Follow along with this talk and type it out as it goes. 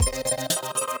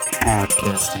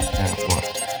Podcasting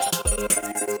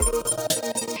Network.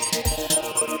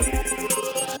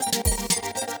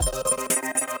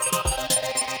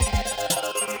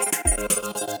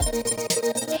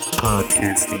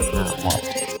 Podcasting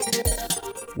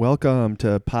Network. Welcome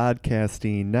to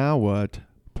Podcasting Now What,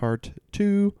 Part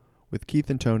 2 with Keith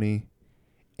and Tony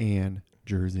and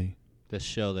Jersey. The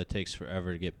show that takes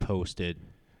forever to get posted.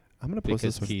 I'm going to post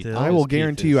Because this one. Keith- I will Keith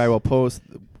guarantee you I is- will post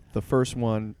the first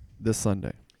one this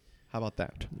Sunday. How about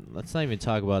that? Let's not even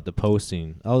talk about the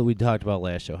posting. Oh, we talked about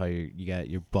last show how you got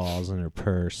your balls in your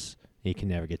purse. And you can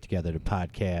never get together to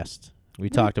podcast. We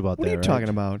talked about What that. are you right? talking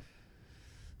about?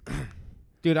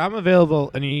 Dude, I'm available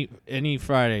any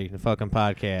Friday to fucking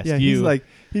podcast. Yeah,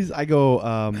 I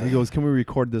go, he goes, can we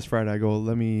record this Friday? I go,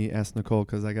 let me ask Nicole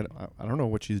because I don't know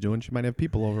what she's doing. She might have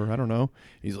people over. I don't know.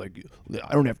 He's like,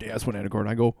 I don't have to ask when I record.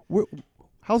 I go,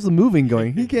 how's the moving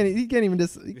going? He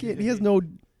has no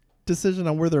decision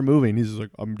on where they're moving. He's just like,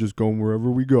 I'm just going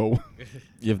wherever we go.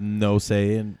 You have no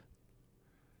say in.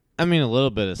 I mean, a little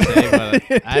bit of say,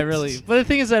 but but the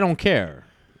thing is, I don't care.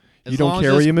 You don't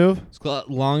care where you move? As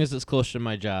long as it's close to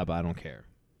my job, I don't care.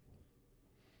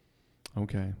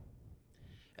 Okay.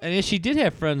 And if she did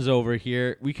have friends over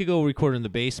here, we could go record in the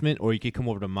basement, or you could come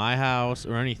over to my house,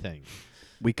 or anything.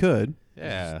 We could.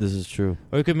 Yeah. This is true.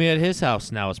 Or we could meet at his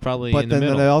house now. It's probably But in the then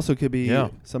middle. it also could be Yeah.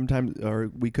 sometimes, or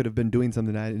we could have been doing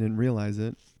something I didn't realize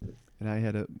it. And I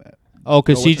had a... Oh,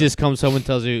 because No, she what's just comes home and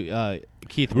tells you,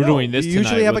 Keith, we're No, doing this we tonight,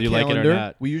 usually have whether a you like it or calendar.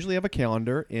 not. We usually have a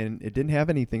calendar, and it didn't have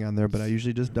anything on there, but I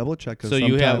usually just double check. So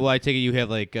you have, I take it you have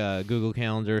like Google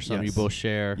Calendar or something Yes. you both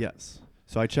share. Yes.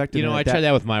 So I checked it. You know, and I at tried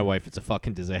that with my wife. It's a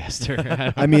fucking disaster.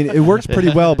 I mean, it works pretty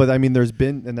well, but I mean, there's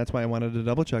been, and that's why I wanted to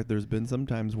double check. There's been some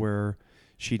times where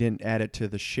she didn't add it to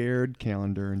the shared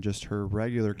calendar and just her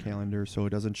regular calendar, so it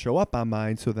doesn't show up on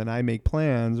mine. So then I make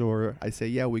plans, or I say,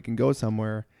 yeah, we can go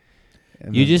somewhere.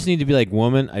 And You then- just need to be like,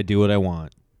 woman, I do what I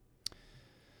want.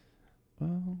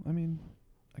 Well, I mean,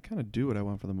 I kind of do what I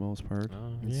want for the most part,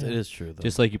 It is true, though.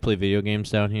 Just like you play video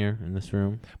games down here in this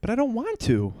room. but I don't want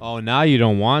to. Oh, now you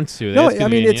don't want to. No, That's I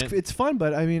mean convenient. it's fun,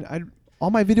 but I mean,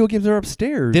 all my video games are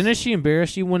upstairs. Didn't she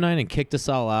embarrass you one night and kicked us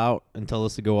all out and tell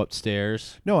us to go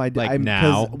upstairs? No, I like I'm,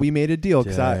 now? 'cause we made a deal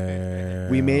because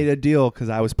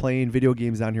I was playing video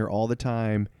games down here all the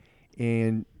time,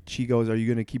 and she goes, "Are you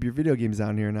going to keep your video games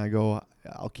down here?" And I go,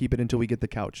 "I'll keep it until we get the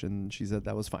couch." And she said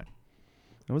that was fine.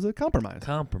 It was a compromise.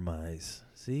 Compromise.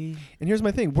 See? And here's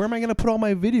my thing: where am I going to put all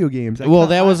my video games? Well,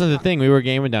 that wasn't the thing. We were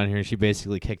gaming down here, and she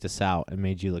basically kicked us out and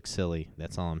made you look silly.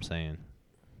 That's all I'm saying.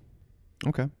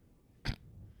 Okay,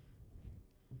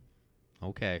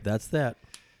 Okay. That's that.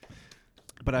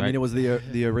 but I Right. mean, it was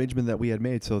the arrangement that we had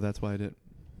made, so that's why I didn't.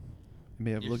 It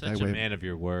may have You're looked such that a way. man of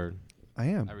your word. I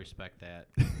am. I respect that.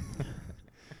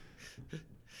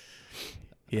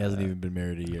 He hasn't even been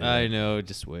married a year. I know.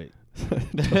 Just wait.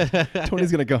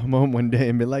 Tony's gonna come home one day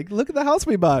and be like, "Look at the house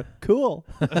we bought. Cool.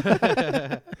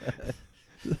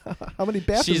 How many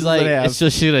bathrooms She's does like, it have?" it's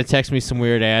just she's gonna text me some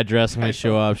weird address when I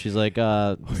show up. She's like,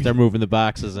 start moving the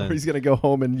boxes Or in. he's gonna go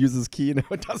home and use his key, and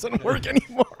it doesn't work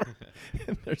anymore.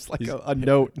 And there's like He's- a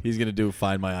note. He's going to do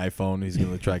Find My iPhone. He's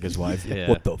going to track his wife. Yeah.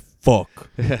 What the fuck?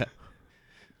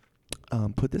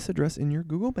 Put this address in your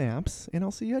Google Maps, and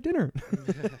I'll see you at dinner.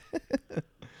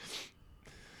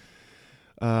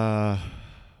 But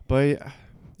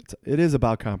it is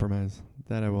about compromise.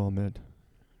 That I will admit.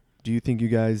 Do you think you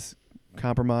guys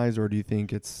compromise, or do you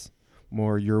think it's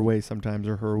more your way sometimes,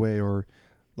 or her way, or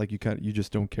like you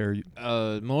just don't care?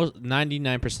 Most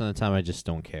 99% of the time, I just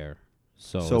don't care.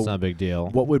 So So it's not a big deal.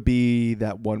 What would be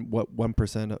that one? What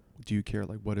 1% do you care?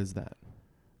 Like, what is that?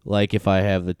 Like if I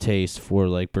have the taste for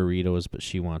like burritos, but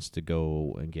she wants to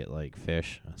go and get like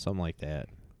fish, something like that.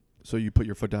 So you put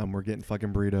your foot down. We're getting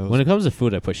fucking burritos. When it comes to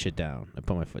food, I put shit down. I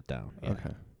put my foot down. Yeah.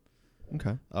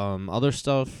 Okay. Other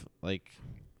stuff like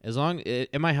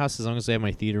in my house, as long as I have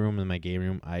my theater room and my game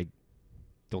room, I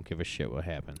don't give a shit what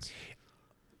happens.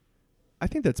 I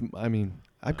think that's. I mean,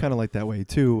 I'm kind of like that way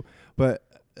too. But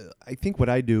I think what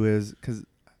I do is because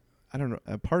I don't know.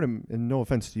 A part of, and no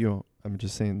offense to you, I'm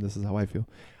just saying this is how I feel.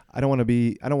 I don't want to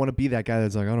be that guy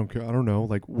that's like, I don't care. I don't know.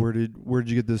 Like, where'd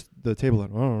you get the table at?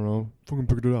 I don't know. Fucking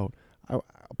picked it out. A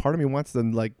part of me wants to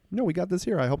like, no, we got this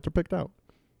here. I helped her pick it out.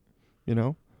 You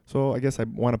know. So I guess I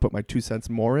want to put my 2 cents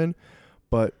more in,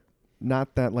 but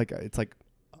not that like it's like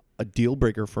a deal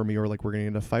breaker for me, or like we're gonna get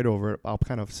in a fight over it. I'll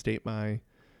kind of state my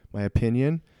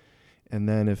opinion, and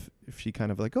then if she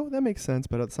kind of like, oh, that makes sense,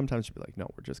 but sometimes she'll be like, no,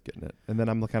 we're just getting it, and then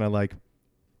I'm kind of like,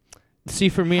 See,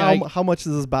 for me, how much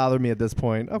does this bother me at this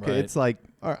point? Okay, Right. it's like,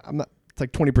 all right,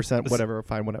 like 20%, whatever.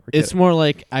 Fine, whatever. It's more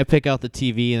like I pick out the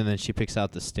TV and then she picks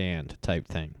out the stand type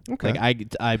thing. Okay. Like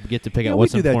I get to pick Yeah, out we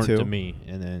what's do that important to too. me,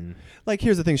 and then like,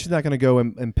 here's the thing. She's not going to go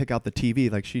and pick out the TV.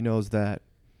 Like, she knows that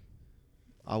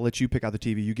I'll let you pick out the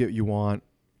TV. You get what you want.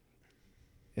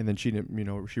 And then she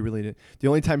didn't, she really didn't. The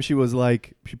only time she was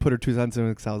like, she put her 2 cents in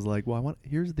because I was like, well,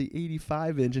 here's the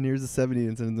 85-inch and here's the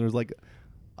 70-inch. And there's like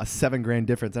a $7,000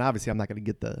 difference. And obviously I'm not going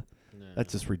to get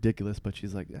that's just ridiculous. But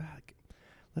she's like,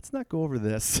 let's not go over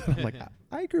this. I'm like,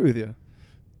 I agree with you.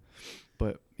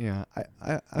 But yeah,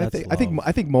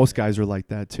 I think most guys are like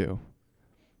that too,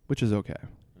 which is okay.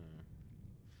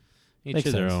 each Makes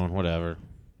to their sense. own, whatever.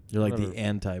 You're like Whatever. the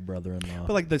anti-brother-in-law.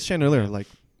 But like the chandelier, like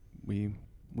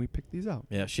we picked these out.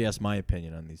 yeah, she asked my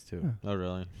opinion on these too. Yeah. Oh,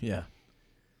 really? Yeah.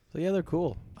 So yeah, they're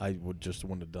cool. I wouldn't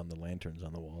have done the lanterns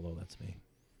on the wall though. That's me.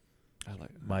 I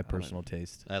like My personal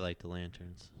taste. I like the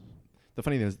lanterns. The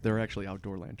funny thing is, they're actually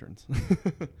outdoor lanterns.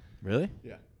 Really?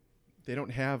 Yeah. They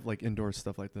don't have like indoor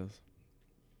stuff like this.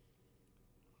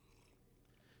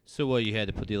 So what? You had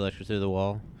to put the electric through the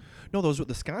wall? No,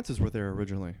 the sconces were there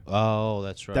originally. Oh,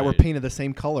 that's right. That were painted the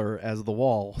same color as the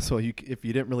wall. So if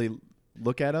you didn't really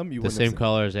look at them, you the wouldn't same have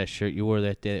color as that shirt you wore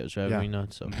that day. It was driving Yeah. me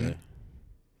nuts. Okay.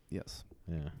 Yes.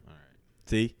 Yeah. All right.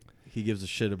 See, he gives a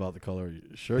shit about the color of your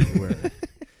shirt you wear.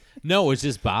 No, it's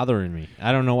just bothering me.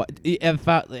 I don't know what.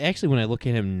 Actually, when I look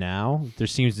at him now, there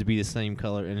seems to be the same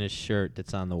color in his shirt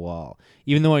that's on the wall,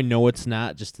 even though I know it's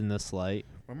not. Just in this light,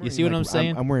 you see what I'm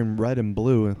saying? I'm wearing red and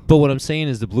blue. But what I'm saying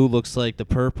is the blue looks like the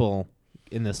purple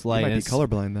in this light. You might and be it's-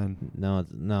 colorblind then.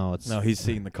 No, it's No, he's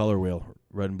seeing the color wheel.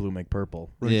 Red and blue make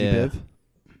purple. Reggie Yeah. Biv?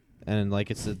 and like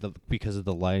it's because of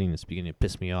the lighting, it's beginning to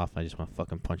piss me off. I just want to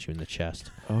fucking punch you in the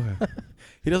chest. Okay.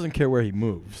 He doesn't care where he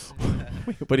moves,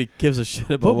 but he gives a shit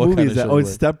about What what movie kind is of that? shirt Oh, he it's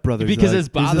wears. Step Brothers. Because like, it's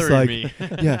he's just bothering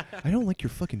like, me. Yeah, I don't like your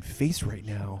fucking face right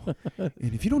now. And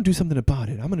if you don't do something about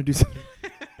it, I'm going to do something.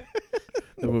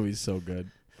 The movie's so good.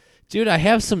 Dude, I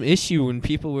have some issue when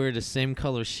people wear the same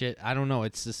color shit. I don't know.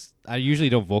 It's just I usually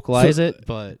don't vocalize So, it,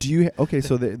 but Do you okay?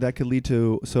 So that could lead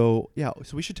to So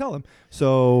we should tell him.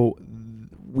 So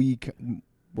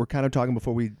we're kind of talking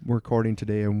before we're recording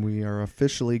today, and we are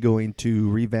officially going to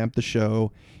revamp the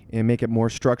show and make it more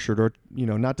structured. Or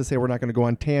not to say we're not going to go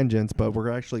on tangents, but we're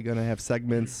actually going to have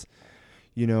segments,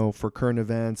 for current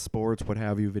events, sports, what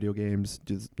have you, video games.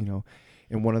 Just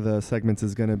and one of the segments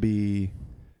is going to be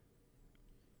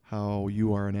how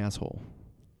you are an asshole.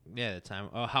 yeah, the time.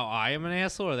 Oh, how I am an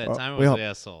asshole, or that time I wait, was hold- an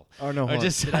asshole. Oh no! Or hold on.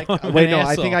 just Did I, I'm wait, an no.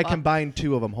 I think I asshole. combined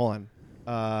two of them. Hold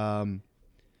on.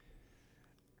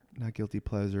 Not guilty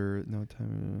pleasure. No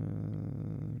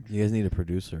time. You guys need a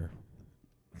producer.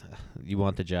 You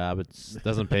want the job? It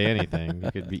doesn't pay anything.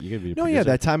 You could be. A No, yeah. producer.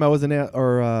 That time I was an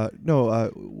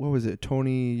what was it?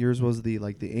 Tony. Yours was the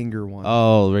anger one.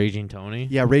 Oh, Raging Tony.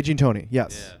 Yeah, Raging Tony.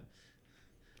 Yes. Yeah.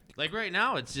 Like right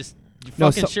now, it's just your No,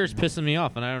 fucking so- shirt's pissing me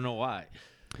off, and I don't know why.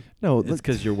 No, It's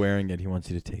because you're wearing it. He wants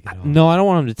you to take it off. No, I don't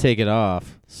want him to take it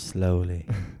off. Slowly.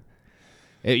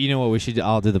 You know what? We should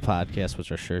all do the podcast with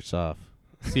our shirts off.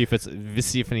 See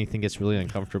if anything gets really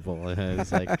uncomfortable.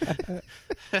 It's like,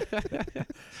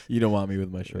 You don't want me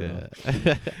with my shirt off.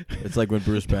 yeah. It's like when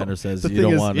Bruce Banner says, the you thing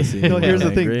don't is- want to see me No, when here's I'm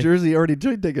the thing. angry." Jersey already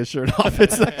did take his shirt off.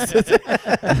 It's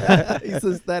he's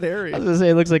just that hairy. I was gonna say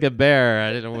it looks like a bear. I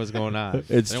didn't know what was going on. It's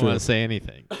I didn't true. want to say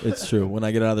anything. It's true. When I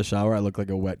get out of the shower, I look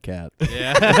like a wet cat.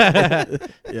 Yeah.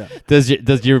 Yeah.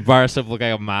 Does your bar stuff look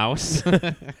like a mouse?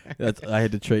 I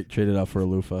had to trade it out for a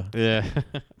loofah. Yeah.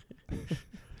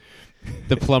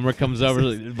 The plumber comes over,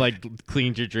 like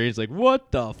cleans your drains. Like,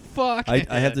 what the fuck? I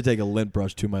have to take a lint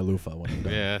brush to my loofah when I'm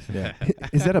done. Yeah. Yeah.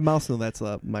 Is that a mouse? No, that's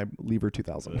my Lever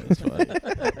 2000. That's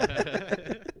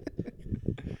fine.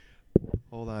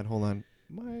 Hold on.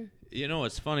 You know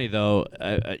what's funny though?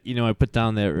 I put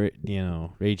down that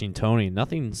Raging Tony.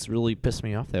 Nothing's really pissed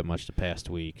me off that much the past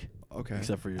week. Okay.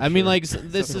 Except for your I mean, shirt. like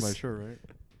Except this for my is. shirt, right?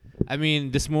 I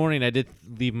mean, this morning I did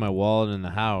leave my wallet in the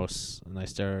house, and I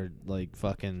started like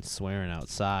fucking swearing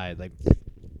outside, like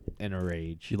in a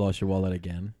rage. You lost your wallet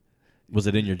again. Was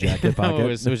it in your jacket pocket? No,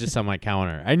 it was just on my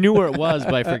counter. I knew where it was,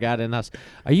 but I forgot it in the house.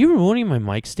 Are you ruining my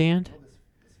mic stand?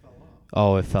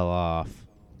 Oh, it fell off.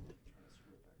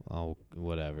 Oh,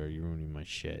 whatever. You're ruining my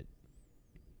shit.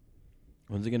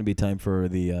 When's it going to be time for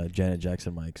the Janet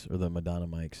Jackson mics or the Madonna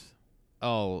mics?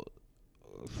 Oh,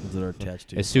 That are attached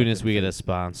to as soon as we get a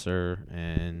sponsor,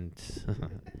 and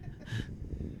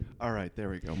All right, there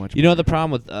we go. Much. you know better. the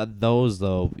problem with those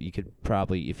though, you could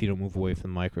probably, if you don't move away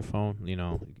from the microphone,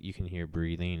 you can hear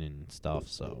breathing and stuff.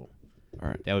 So All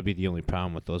right. that would be the only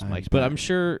problem with those I'm mics. But back. I'm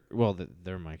sure, well,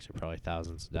 their mics are probably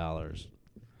thousands of dollars.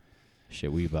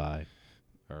 Shit we buy.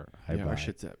 or Yeah, iBuy. our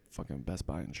shit's at fucking Best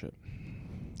Buy and shit.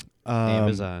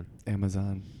 Amazon.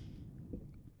 Amazon.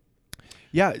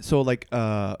 Yeah, so like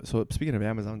so speaking of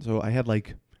Amazon, so I had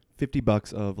like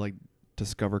 $50 of like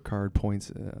Discover card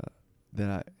points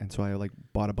so I like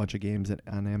bought a bunch of games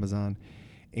on Amazon,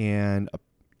 and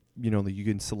you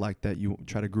can select that you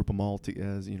try to group them all to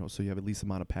as so you have at least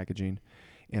amount of packaging,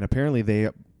 and apparently they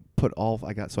put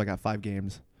I got 5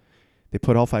 games. They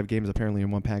put all 5 games apparently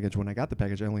in one package. When I got the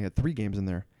package, I only had 3 games in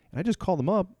there, and I just called them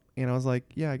up and I was like,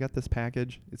 yeah, I got this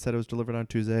package. It said it was delivered on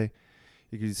Tuesday.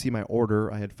 You can see my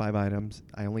order. I had 5 items.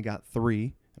 I only got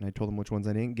 3, and I told them which ones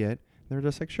I didn't get. They're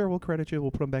just like, sure, we'll credit you.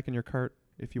 We'll put them back in your cart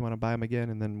if you want to buy them again.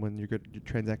 And then when you're good, your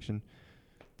transaction,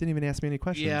 didn't even ask me any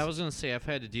questions. Yeah, I was gonna say I've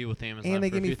had to deal with Amazon and they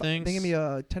for gave a me few things. they gave me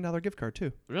a $10 gift card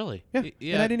too. Really? Yeah.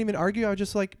 Yeah. And I didn't even argue. I was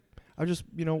just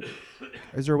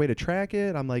is there a way to track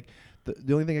it? I'm like,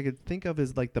 the only thing I could think of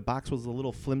is like the box was a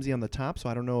little flimsy on the top, so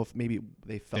I don't know if maybe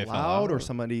they fell out or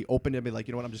somebody opened it and be like,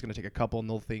 you know what, I'm just gonna take a couple, and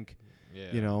they'll think,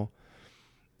 Yeah.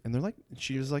 And they're like,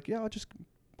 she was like, yeah, I'll just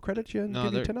credit you and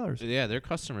give you $10. Yeah, their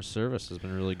customer service has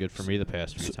been really good for me the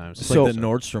past few times. It's So- like the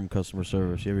Nordstrom customer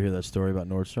service. You ever hear that story about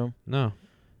Nordstrom? No.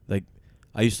 Like,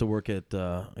 I used to work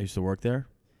there,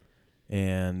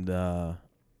 and at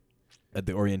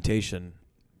the orientation,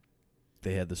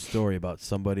 they had the story about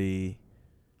somebody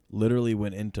literally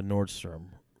went into Nordstrom,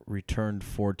 returned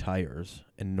 4 tires,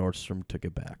 and Nordstrom took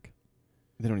it back.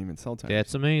 They don't even sell tires.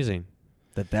 That's amazing.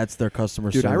 That's their customer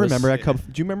Dude, service. I remember at Cub.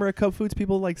 Do you remember at Cub Foods,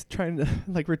 people like trying to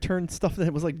like return stuff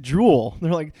that was like Jewel?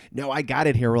 They're like, no, I got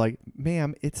it here. We're like,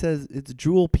 ma'am, it says it's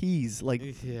Jewel peas. Like,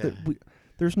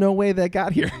 there's no way that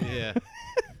got here. Yeah.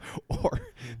 Or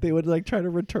they would like try to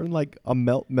return like a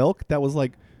milk that was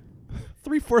like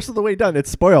 3/4 of the way done. It's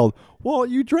spoiled. Well,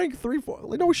 you drank 3/4.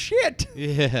 Like, no shit.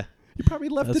 Yeah. You probably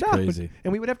left That's it out. crazy.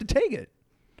 And we would have to take it.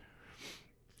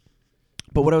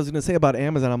 But what I was going to say about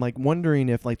Amazon, I'm like wondering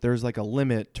if like there's like a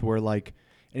limit to where like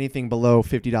anything below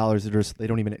 $50, they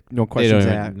don't even no questions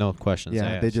asked. No questions Yeah,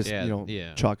 asked. they just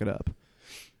yeah. chalk it up.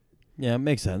 Yeah, it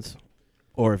makes sense.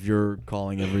 Or if you're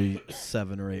calling every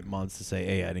 7 or 8 months to say,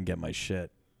 hey, I didn't get my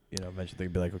shit, eventually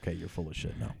they'd be like, okay, you're full of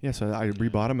shit now. Yeah, so I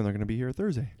rebought them and they're going to be here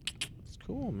Thursday. It's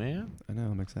cool, man. I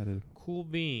know, I'm excited. Cool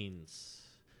beans.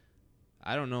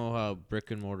 I don't know how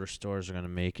brick and mortar stores are going to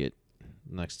make it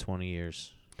the next 20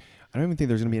 years. I don't even think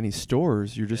there's going to be any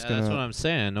stores. You're just going to... That's what I'm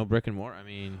saying. No brick and mortar. I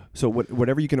mean... So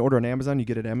whatever you can order on Amazon, you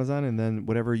get at Amazon, and then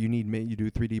whatever you need, you do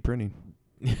 3D printing.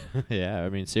 Yeah, I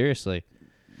mean, seriously.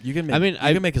 You can make, you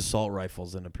can make assault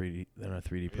rifles in a 3D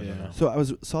printer now. So I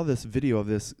saw this video of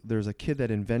this. There's a kid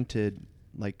that invented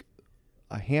like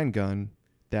a handgun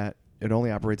that it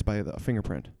only operates by a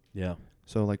fingerprint. Yeah.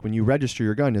 So like when you register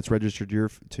your gun, it's registered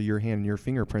to your hand and your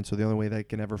fingerprint. So the only way that it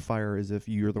can ever fire is if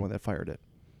you're the one that fired it.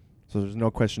 So there's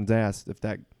no questions asked. If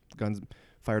that gun's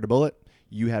fired a bullet,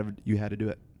 you had to do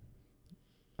it.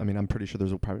 I mean, I'm pretty sure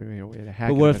there's probably a way to hack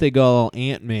it. But what if they go all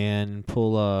Ant-Man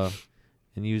and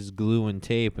and use glue and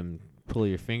tape and pull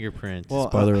your fingerprint? Well,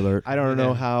 Spoiler alert. I don't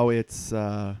know how it's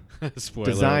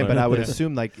designed, but I would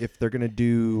assume like if they're gonna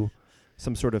do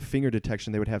some sort of finger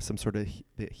detection, they would have some sort of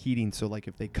heating. So like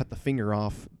if they cut the finger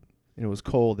off and it was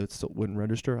cold, it still wouldn't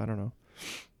register. I don't know.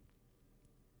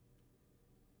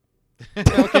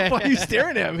 Okay. Why are you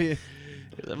staring at me?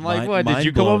 I'm like, Mind- what? Did mind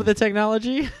you come up blown. with the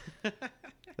technology?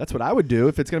 That's what I would do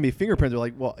if it's gonna be fingerprints. They're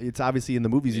like, well, it's obviously in the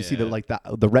movies you see that Yeah. like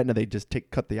the retina they just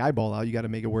cut the eyeball out. You got to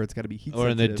make it where it's got to be heat Or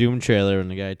in the sensitive. Doom trailer when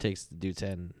the guy takes the dude's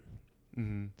head and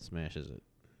Mhm. smashes it.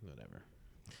 Whatever.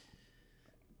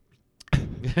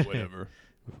 Whatever.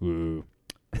 Woo.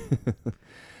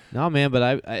 No, man,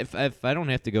 but if I don't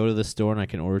have to go to the store and I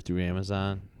can order through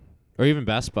Amazon or even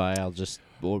Best Buy, I'll just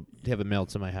have it mailed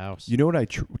to my house. You know what I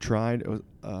tried? It was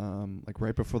like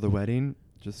right before the wedding,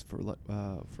 just for to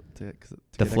the get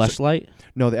extra- Fleshlight?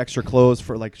 No, the extra clothes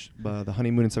for like the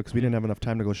honeymoon and stuff because we didn't have enough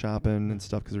time to go shopping and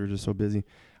stuff because we were just so busy.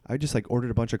 I just like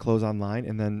ordered a bunch of clothes online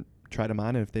and then tried them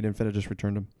on, and if they didn't fit, I just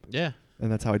returned them. Yeah.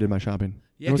 And that's how I did my shopping.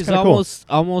 Yeah, it was because kinda cool.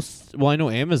 almost, well, I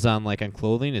know Amazon, like on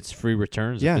clothing, it's free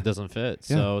returns Yeah. if it doesn't fit.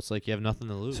 Yeah. So it's like you have nothing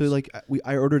to lose. So like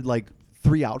I ordered like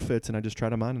 3 outfits and I just tried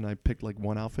them on and I picked like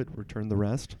one outfit, returned the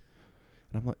rest.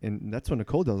 And I'm like, and that's what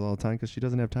Nicole does all the time because she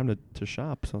doesn't have time to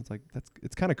shop. So it's like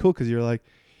it's kind of cool because you're like,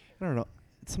 I don't know,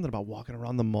 it's something about walking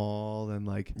around the mall and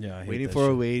like Yeah, I hate waiting that for a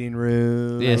shit. waiting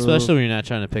room. yeah, especially when you're not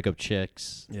trying to pick up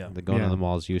chicks. Yeah. The going Yeah. to the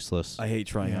mall is useless. I hate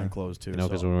trying Yeah. on clothes too. You know,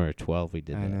 because so, when we were 12, we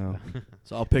did I that. know.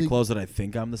 so I'll pick clothes that I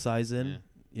think I'm the size in,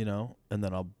 Yeah. and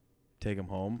then I'll take them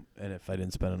home. And if I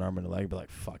didn't spend an arm and a leg, I'd be like,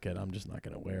 fuck it, I'm just not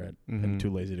gonna wear it. Mhm. I'm too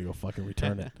lazy to go fucking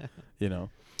return it. And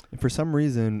for some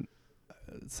reason,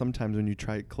 sometimes when you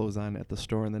try clothes on at the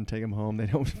store and then take them home, they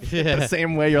don't fit Yeah. the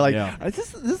same way. You're like, Yeah.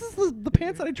 this is the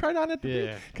pants that I tried on at the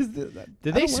Yeah. because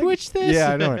Did they switch this?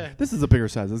 Yeah, I know. This is a bigger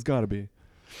size. It's got to be.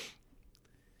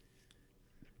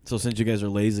 So since you guys are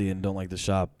lazy and don't like to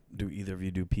shop, do either of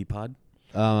you do Peapod?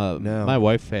 No. My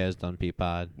wife has done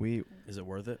Peapod. We Is it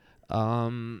worth it? were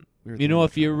You know, thinking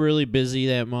if you're about really busy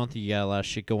that month, you got a lot of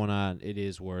shit going on, it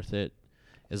is worth it.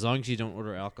 As long as you don't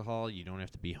order alcohol, you don't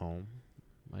have to be home,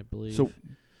 I believe. So,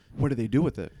 what do they do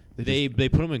with it? They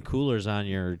put them in coolers on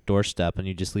your doorstep, and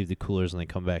you just leave the coolers, and they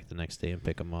come back the next day and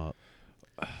pick them up.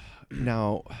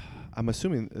 now, I'm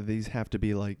assuming these have to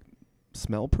be like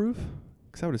smell proof.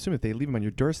 Because I would assume if they leave them on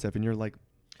your doorstep and you're like,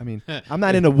 I mean, I'm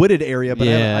not in a wooded area, but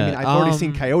I mean, I've already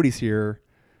seen coyotes here.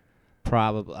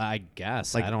 Probably, I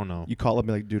guess. Like, I don't know. You call up and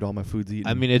be like, dude, all my food's eaten.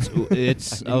 I mean, it's I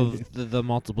mean, of the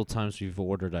multiple times we've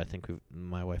ordered. I think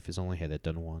my wife has only had it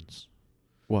done once.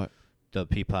 what? The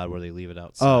Peapod where they leave it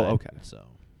outside. Oh, okay. So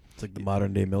It's like the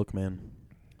modern day milkman.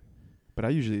 But I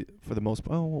usually, for the most,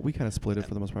 well, we kind of split it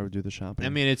for the most part. We do the shopping. I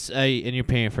mean, it's and you're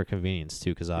paying for convenience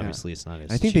too, because obviously it's not as.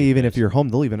 I think cheap they even, as- if you're home,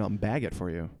 they'll even unbag it for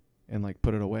you and like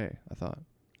put it away. I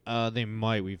thought. They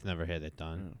might. We've never had that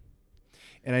done.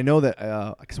 And I know that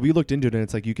because we looked into it, and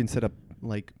it's like you can set up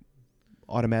like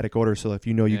automatic order. So if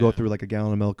you know you go Yeah. through like a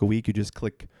gallon of milk a week, you just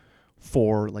click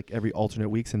 4 like every alternate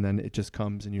weeks, and then it just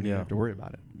comes, and you don't Yeah. have to worry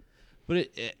about it. But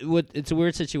it's a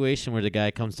weird situation where the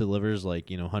guy comes delivers like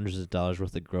hundreds of dollars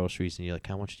worth of groceries, and you're like,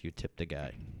 how much do you tip the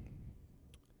guy?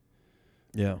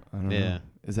 Yeah. I don't Yeah. know.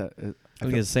 Is that? I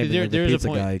think it's the same thing There- with the there's a pizza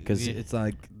point- guy because yeah. it's not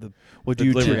like the well, the do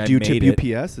you delivery tip, guy do you tip made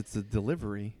it. UPS? It's a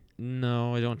delivery.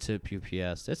 No, I don't tip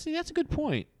UPS. That's a good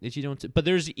point. That you don't tip. But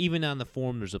there's even on the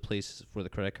form, there's a place for the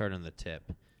credit card and the tip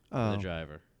for Oh, the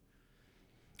driver.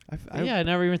 I Yeah, I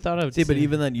never even thought of. See, but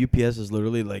even then, UPS is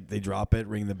literally like they drop it,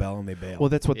 ring the bell, and they bail. Well,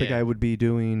 that's what the Yeah. guy would be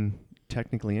doing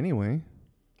technically anyway.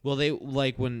 Well, they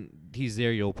like when he's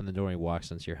there, you open the door, and he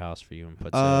walks into your house for you and puts.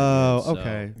 Oh, it in, so-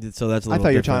 okay. So that's a I little thought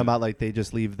you were talking different. about like they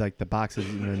just leave like the boxes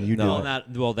and then you No. Well, do it.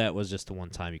 not well. That was just the one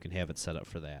time you can have it set up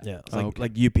for that. Yeah, it's Oh, like okay.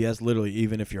 like UPS. Literally,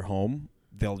 even if you're home,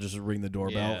 they'll just ring the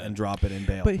doorbell Yeah. and drop it and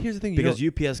bail. But here's the thing, because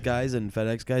UPS guys and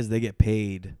FedEx guys, they get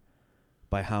paid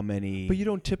by how many. but you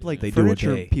don't tip like They do a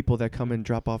furniture day. people that come and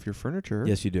drop off your furniture.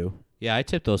 Yes, you do. Yeah, I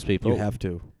tip those people. You have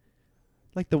to.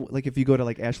 Like if you go to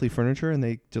like Ashley Furniture and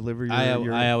they deliver your.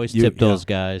 I always You- tip yeah. those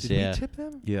guys. Did Yeah. we tip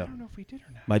them? Yeah. I don't know if we did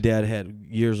or not. My dad had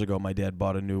years ago. My dad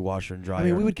bought a new washer and dryer. I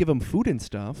mean, we would give them food and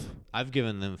stuff. I've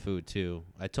given them food too.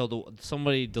 I told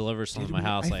somebody delivers something to my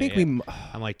house. I think we.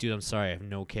 I'm like, dude, I'm sorry, I have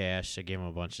no cash. I gave them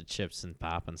a bunch of chips and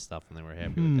pop and stuff, and they were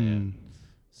happy with Hmm. that.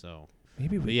 So,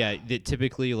 Maybe but we. yeah,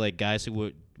 typically like guys who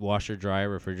would washer, dryer,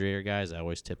 refrigerator guys, I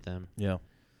always tip them. Yeah.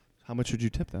 How much would you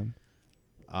tip them?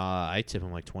 I tip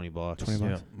them like $20. 20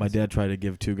 Yeah. bucks. My dad tried to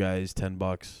give 2 guys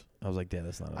 $10. I was like, Dad,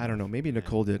 that's not. I don't know. Maybe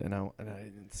Nicole did, and I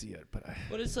didn't see it, but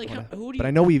But it's like, Wanna- who do you? but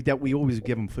I know we always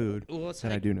give them food. Well, it's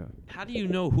That I like, do know how do you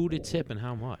know who to tip and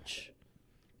how much?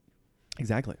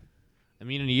 exactly. I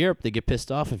mean, in Europe, they get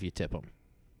pissed off if you tip them.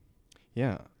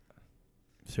 Yeah.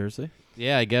 Seriously?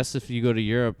 Yeah, I guess if you go to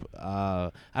Europe,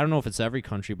 I don't know if it's every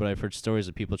country, but I've heard stories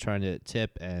of people trying to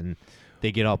tip and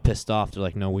they get all pissed off. They're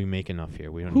like, "No, we make enough here.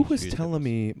 We don't." Who need was you to tip telling us."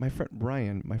 me? My friend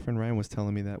Ryan was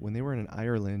telling me that when they were in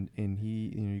Ireland and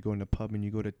you go in a pub and you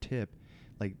go to tip,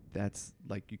 like that's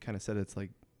like you kind of said it's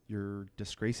like you're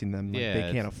disgracing them. Like Yeah, they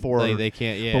can't it's- afford. They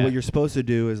can't. Yeah. But what you're supposed to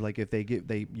do is like if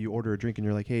you order a drink and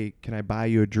you're like, hey, can I buy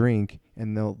you a drink?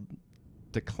 And they'll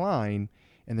decline,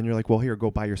 and then you're like, well, here, go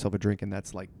buy yourself a drink, and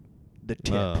that's like the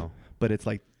tip. Oh. But it's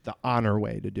like the honor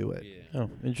way to do it, Yeah. Oh,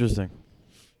 interesting.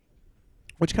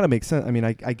 which kind of makes sense. I mean,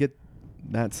 I get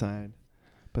that side,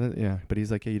 but yeah. But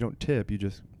he's like, hey, you don't tip, you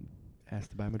just ask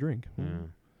to buy him a drink. Yeah.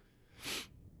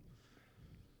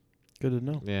 Good to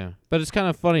know. Yeah, but it's kind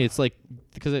of funny. It's like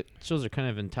because it shows they're kind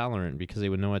of intolerant because they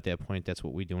would know at that point that's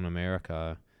what we do in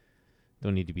America.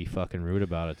 Don't need to be fucking rude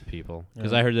about it to people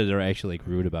because Yeah. I heard that they're actually like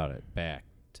rude about it back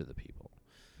to the people.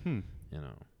 You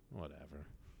know, whatever.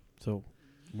 So,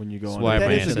 when you go That's on why a my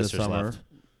vacation this ancestors summer, left.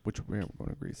 Which we're going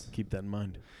to Greece. keep that in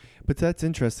mind. But that's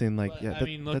interesting. Like, But, yeah. I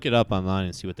mean, look it up online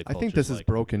and see what the I culture's think this is like.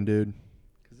 broken, dude.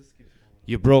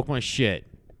 You broke my shit.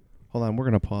 Hold on, we're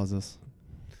gonna pause this.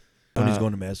 Tony's Uh,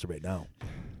 going to masturbate now.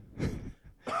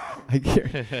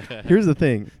 Here's the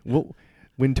thing.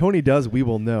 When Tony does, we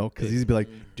will know because he's be like,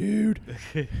 dude,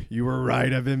 you were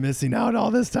right. I've been missing out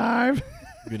all this time.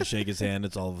 You're gonna shake his hand.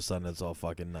 It's all of a sudden it's all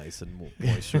fucking nice and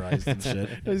moisturized and shit.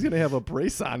 He's gonna have a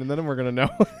brace on, and then we're gonna know.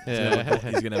 He's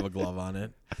gonna have a glove on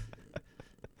it,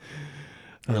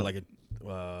 or like a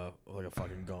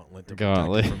fucking gauntlet to protect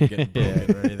Gauntlet. it from getting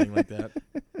broken or anything like that.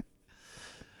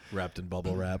 Wrapped in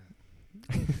bubble wrap.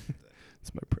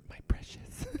 It's my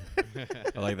precious.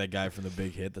 I like that guy from The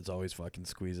Big Hit that's always fucking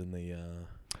squeezing the.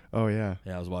 Oh yeah.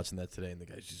 Yeah, I was watching that today, and the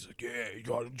guy's just like, "Yeah, you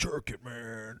gotta jerk it,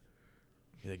 man."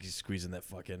 Like he's squeezing that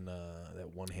fucking that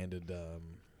one-handed.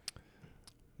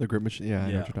 The grip machine. Yeah, I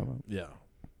know Yeah. what you're talking about. Yeah.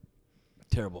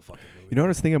 Terrible fucking movie. You know what I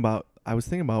was thinking about? I was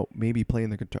thinking about maybe playing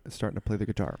the guitar, starting to play the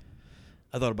guitar.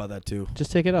 I thought about that too.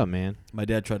 Just take it up, man. My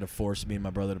dad tried to force me and my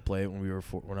brother to play it when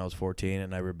when I was 14,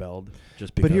 and I rebelled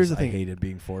just But because here's the I thing. hated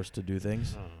being forced to do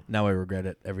things. Now I regret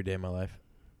it every day of my life.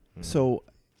 So,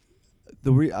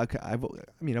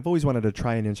 I've always wanted to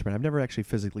try an instrument. I've never actually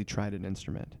physically tried an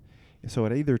instrument. So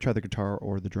I'd either try the guitar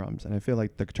or the drums. And I feel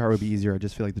like the guitar would be easier. I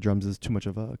just feel like the drums is too much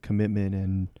of a commitment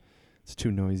and it's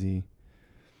too noisy.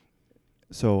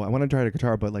 So I want to try the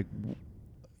guitar, but like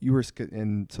you were,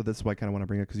 and so that's why I kind of want to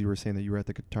bring it, because you were saying that you were at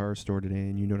the guitar store today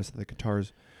and you noticed that the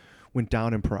guitars went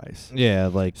down in price. Yeah,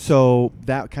 like So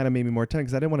that kind of made me more tempted,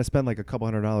 because I didn't want to spend like a couple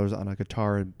 $100s on a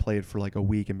guitar and play it for like a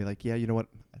week and be like, yeah, you know what?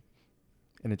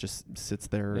 And it just sits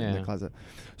there in the Yeah. closet.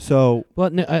 So well,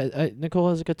 Nicole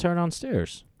has a guitar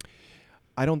downstairs.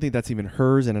 I don't think that's even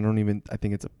hers, and I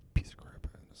think it's a piece of crap.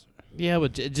 Yeah,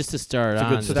 but just to start It's a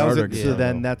on. good So that was starter so guitar,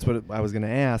 then though. that's what I was going to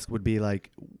ask, would be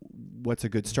like, what's a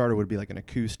good starter? Would it be like an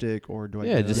acoustic, or do I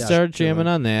yeah, get just a- start jamming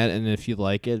on that, and if you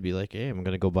like it, be like, hey, I'm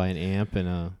gonna go buy an amp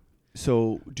and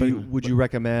So would you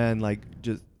recommend like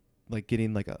just like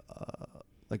getting like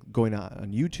like going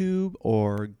on YouTube,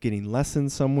 or getting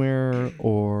lessons somewhere,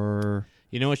 or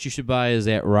you know what you should buy is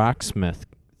that Rocksmith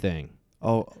thing.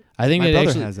 oh, I think my it brother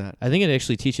actually has that. I think it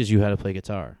actually teaches you how to play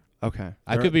guitar. Okay.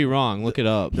 I could be wrong. Look it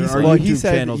up. There He's- are well, he YouTube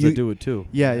said channels you- that do it too.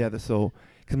 Yeah. So,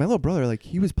 because my little brother, like,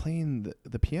 he was playing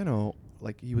the piano,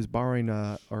 like he was borrowing,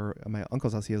 or at my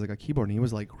uncle's house, he has like a keyboard, and he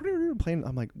was like playing.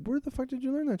 I'm like, where the fuck did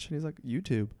you learn that shit? He's like,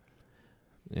 YouTube.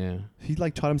 Yeah. He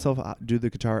like taught himself how to do the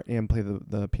guitar and play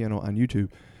the piano on YouTube.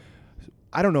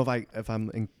 I don't know if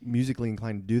I'm musically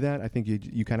inclined to do that. I think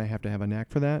you kind of have to have a knack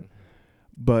for that.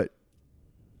 But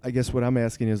I guess what I'm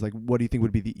asking is, like, what do you think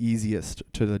would be the easiest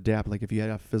to adapt? Like, if you had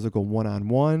a physical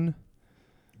one-on-one.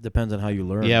 Depends on how you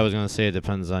learn. Yeah, I was gonna say it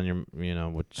depends on your,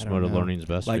 which I don't mode of know. learning is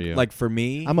best for you. Like for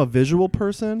me, I'm a visual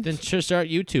person. then just start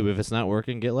YouTube. If it's not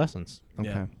working, get lessons. Okay.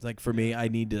 yeah, like for me, I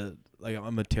need to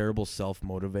I'm a terrible self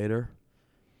motivator.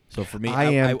 So for me, I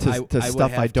am to would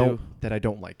stuff I have don't to- that I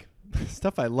don't like.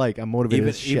 Stuff I like, I'm motivated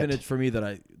as shit. even it's for me that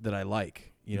I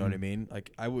like. You know what I Mhm. mean?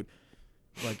 Like I would,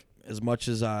 like as much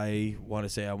as I want to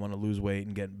say I want to lose weight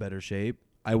and get in better shape,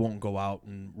 I won't go out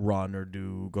and run or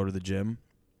go to the gym.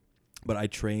 But I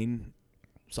train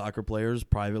soccer players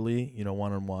privately,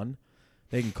 one-on-one.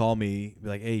 They can call me, be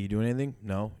like, "Hey, you doing anything?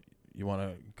 No. You want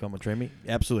to come and train me?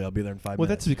 Absolutely, I'll be there in 5 Well,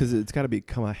 minutes." that's because it's got to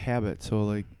become a habit. So,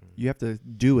 like, you have to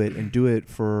do it and do it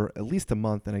for at least a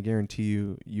month, and I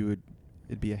guarantee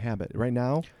it'd be a habit. Right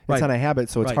now, Right. it's not a habit,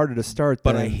 so it's Right. harder to start.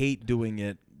 But than, I hate doing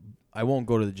it. I won't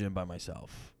go to the gym by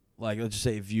myself. Like, let's just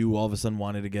say if you all of a sudden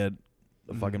wanted to get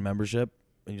a fucking Mhm. membership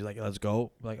and you're like, "Let's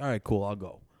go," I'm like, all right, cool, I'll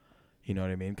go. You know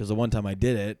what I mean? Because the one time I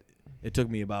did it, it took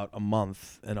me about a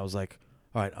month, and I was like,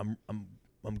 all right, I'm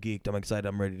geeked, I'm excited,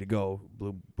 I'm ready to go.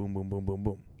 Boom, boom, boom, boom, boom,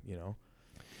 boom.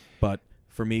 But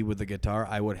for me with the guitar,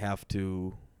 I would have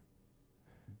to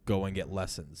go and get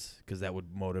lessons because that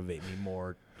would motivate me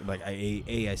more. Like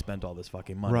I spent all this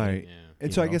fucking money. Right. Yeah. And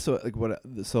you so I know?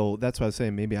 guess so that's why I was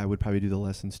saying maybe I would probably do the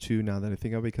lessons too, now that I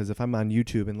think of it, because if I'm on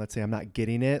YouTube and let's say I'm not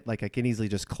getting it, like I can easily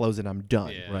just close it, I'm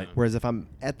done. Yeah. Right. Whereas if I'm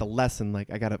at the lesson,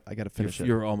 like I gotta finish it.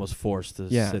 You're almost forced to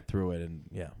Yeah. sit through it, and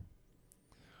yeah.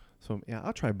 So yeah,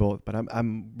 I'll try both, but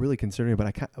I'm really considering.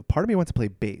 But part of me wants to play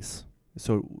bass.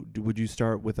 So would you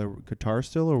start with a guitar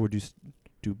still, or would you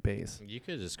do bass? You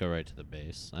could just go right to the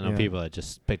bass. I know Yeah. people that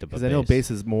just picked up a Because bass. I know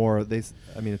bass is more.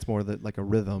 It's more like a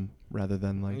rhythm rather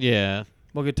than like. Yeah.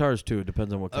 Well, guitars too. It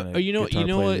depends on what kind of. You know guitar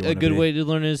player what? you A wanna good be. way to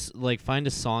learn is like find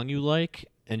a song you like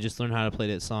and just learn how to play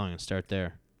that song and start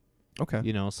there. Okay.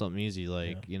 Something easy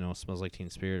like Smells Like Teen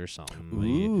Spirit or something.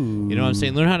 Ooh. You know what I'm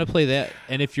saying? Learn how to play that,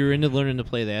 and if you're into learning to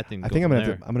play that, then I go think I'm from gonna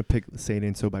there. I'm gonna pick "Say It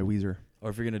Ain't So" by Weezer. Or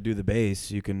if you're gonna do the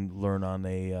bass, you can learn on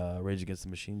a Rage Against the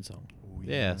Machine song.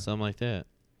 Yeah, something like that.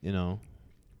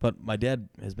 But my dad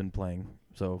has been playing,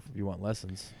 so if you want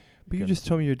lessons, But you Good. just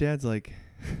told me your dad's like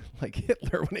like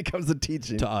Hitler when it comes to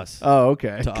teaching. to us, Oh,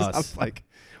 okay. To 'Cause I us. was like,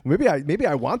 maybe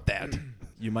I want that,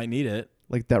 you might need it.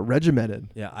 like that regimented.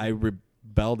 Yeah, I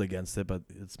rebelled against it, but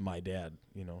it's my dad.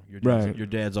 Right. Your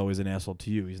dad's always an asshole to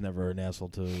you. He's never an asshole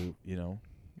to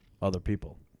other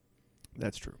people.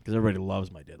 That's true. Because everybody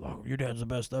loves my dad. Oh, your dad's the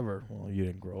best ever. Well, you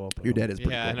didn't grow up with Your him. dad is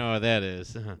pretty Yeah, I cool. know what that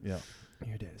is. Yeah.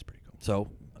 Your dad is pretty cool. So,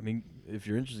 I mean, if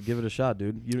you're interested, give it a shot,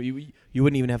 dude. You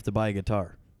wouldn't even have to buy a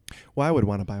guitar. Well, I would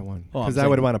want to buy one Oh, I'm because I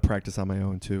would saying- want to practice on my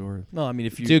own too. Or No, I mean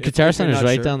if you Dude, if Guitar you're Center's not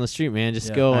right sure- down the street, man. Just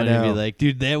Yeah. go I and be know. like,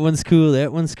 dude, that one's cool.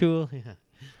 That one's cool. Yeah.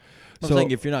 I'm So-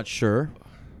 saying if you're not sure,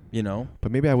 you know,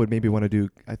 but maybe I would want to do.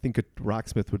 I think a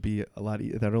Rocksmith would be a lot.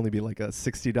 That'd only be like a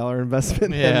 $60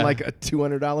 investment Yeah. and like a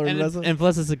 $200 And, investment. and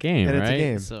plus, it's a game, And right? it's a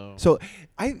game. So, So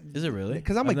I, is it really?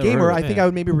 because I'm I've a never heard gamer, of I it. think I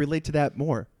would maybe relate to that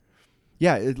more.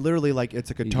 Yeah, it literally like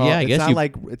it's a guitar. Yeah, I it's guess not you-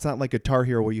 like it's not like Guitar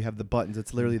Hero where you have the buttons.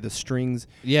 It's literally the strings.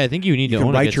 yeah, I think you need You to can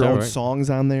own a write your guitar, own right?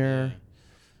 songs on there. Yeah.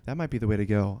 That might be the way to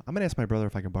go. I'm gonna ask my brother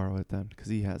if I can borrow it then because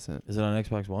he has it. Is it on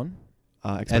Xbox One?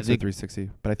 Xbox think- 360,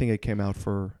 but I think it came out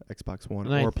for Xbox One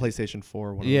And I or th- PlayStation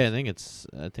 4. One Yeah, I of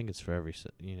those. think it's for every just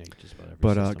about every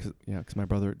But system. because my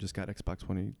brother just got Xbox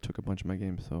One, he took a bunch of my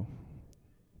games, so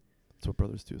that's what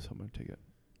brothers do. So I'm gonna take it.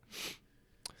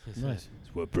 Nice.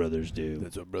 It's what brothers do.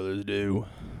 That's what brothers do.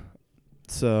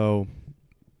 So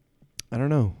I don't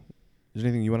know. Is there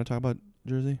anything you want to talk about,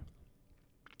 Jersey?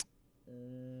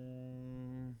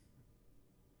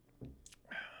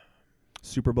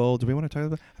 Super Bowl. Do we want to talk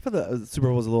about? I thought the Super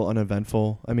Bowl was a little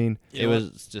uneventful. I mean, It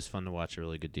was just fun to watch a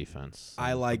really good defense. I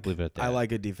and I'll like leave it at that. I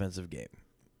like a defensive game.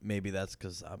 Maybe that's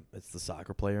because it's the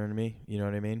soccer player in me. You know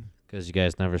what I mean? because you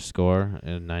guys never score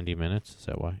in 90 minutes. Is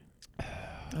that why?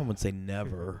 I wouldn't say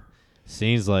never,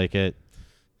 Seems like it.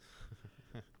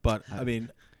 but I mean,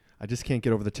 I just can't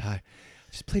get over the tie.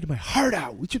 I just played my heart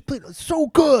out. We just played so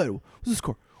good. What's the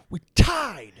score? We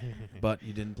tied. but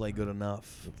you didn't play good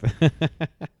enough.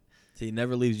 See, it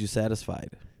never leaves you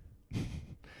satisfied.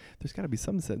 There's got to be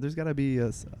there's got to be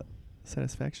a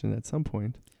satisfaction at some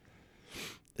point.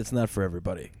 It's not for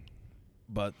everybody.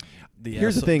 But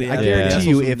Here's the thing. I Yeah. guarantee assholes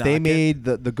you, who if they knock it- made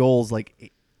the goals like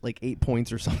 8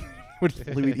 points or something,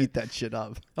 we'd eat that shit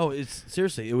up. Oh, it's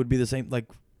seriously, it would be the same like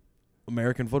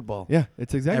American football. Yeah,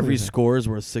 it's exactly Every the same. score is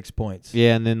worth 6 points.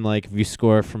 Yeah, and then like if you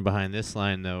score from behind this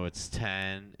line though, it's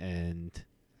 10, and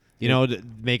you know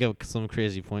make up some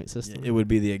crazy point system. It would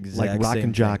be the exact like rock same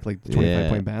and jock, thing. like 25 Yeah.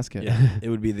 point basket. Yeah, it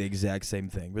would be the exact same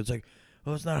thing. But it's like,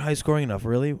 oh, it's not high scoring enough.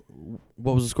 Really?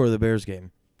 What was the score of the Bears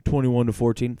game?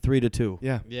 21-14, 3-2.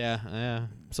 Yeah. Yeah.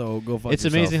 So go fuck It's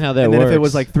yourself. amazing how that And then works. if it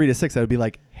was like 3-6, that would be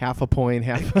like half a point,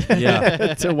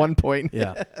 Yeah. to 1 point.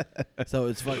 Yeah. So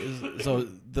it's so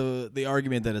the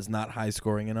argument that it's not high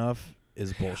scoring enough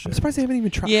is bullshit. I'm surprised they haven't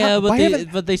even tried. Yeah, why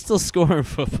haven't- but they still score in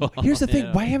football. Here's the thing. you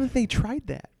know? Why haven't they tried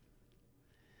that?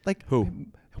 Like Who?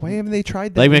 Why haven't they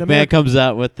tried that? Like in McMahon America? comes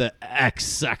out with the X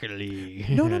Soccer League.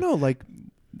 No. Like,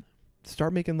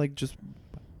 start making like just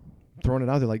throwing it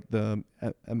out there. Like the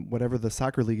whatever the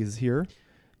soccer league is here,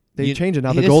 they You- change it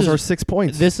now. The this goals is- are 6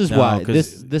 points. This is No, why.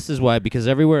 'cause- This is why, because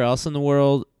everywhere else in the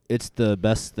world, it's the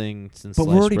best thing since. but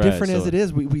we're sliced already bread, different as so it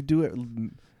is. We do it.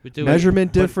 we do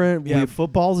Measurement But- different. yeah.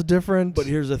 Football's different. But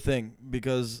here's the thing,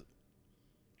 because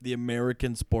the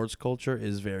American sports culture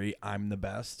is very I'm the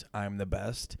best.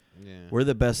 It. Yeah. We're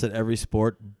the best at every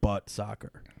sport but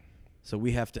soccer. So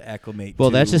we have to acclimate. Well,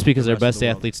 to that's just because the our rest of best the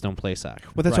world. athletes don't play soccer.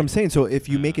 Well, that's what I'm Right. saying. So if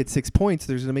you make it 6 points,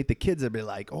 there's gonna make the kids that be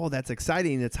like, "Oh, that's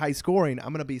exciting! It's high scoring.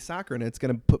 I'm gonna be soccer, and it's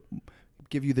gonna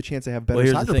give you the chance to have better Well,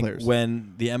 here's soccer the thing. players."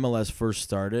 When the MLS first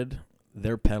started,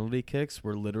 their penalty kicks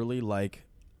were literally like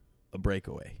a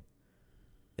breakaway.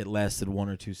 It lasted 1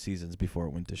 or 2 seasons before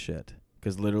it went to shit.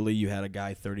 Because literally you had a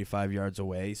guy 35 yards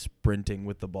away sprinting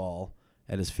with the ball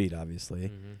at his feet, obviously,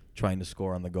 Mhm. trying to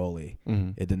score on the goalie.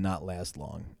 Mhm. It did not last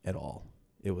long at all.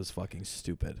 It was fucking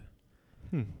stupid.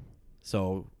 Hmm.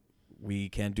 So we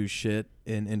can't do shit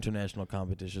in international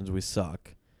competitions. We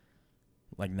suck.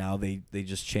 Like now they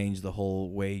just changed the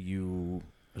whole way you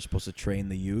are supposed to train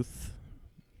the youth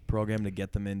program to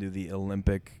get them into the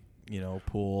Olympic,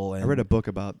 pool. And I read a book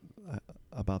about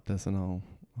this, and I'll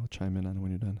chime in on it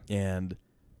when you're done. and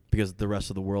because the rest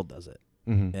of the world does it.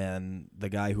 Mm-hmm. And the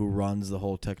guy who runs the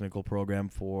whole technical program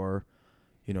for,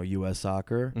 U.S.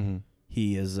 soccer, Mm-hmm.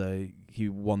 he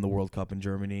won the World Cup in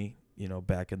Germany,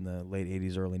 back in the late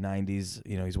 80s, early 90s.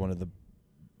 He's one of the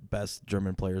best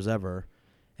German players ever,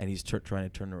 and he's trying to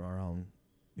turn around,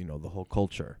 the whole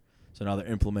culture. So now they're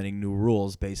implementing new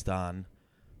rules based on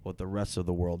what the rest of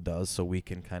the world does, so we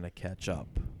can kind of catch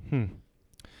up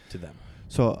to them.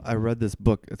 So I read this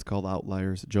book. It's called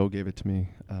Outliers. Joe gave it to me.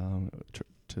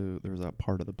 There was a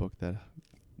part of the book that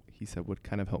he said would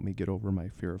kind of help me get over my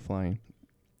fear of flying.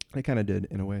 I kind of did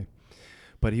in a way,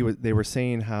 but they were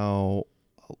saying how,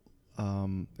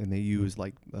 and they use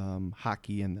like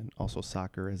hockey and then also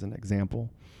soccer as an example,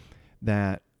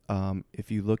 that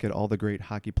if you look at all the great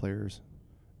hockey players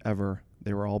ever,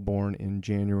 they were all born in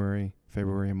January,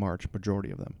 February, and March,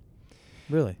 majority of them.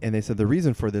 Really? And they said the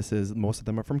reason for this is most of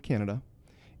them are from Canada.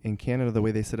 In Canada, the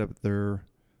way they set up their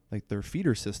like their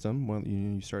feeder system, well,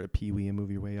 you start at Pee Wee and move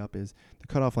your way up, is the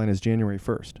cutoff line is January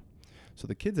 1st. So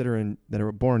the kids that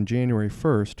are born January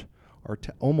 1st are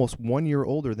almost 1 year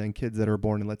older than kids that are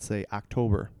born in, let's say,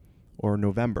 October or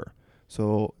November.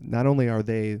 So not only are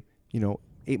they,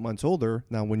 8 months older,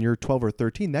 now when you're 12 or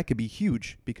 13, that could be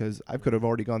huge because I could have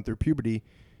already gone through puberty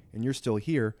and you're still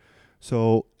here.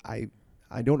 So I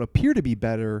don't appear to be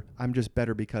better. I'm just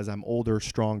better because I'm older,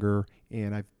 stronger,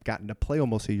 and I've gotten to play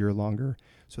almost a year longer.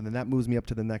 So then that moves me up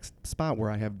to the next spot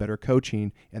where I have better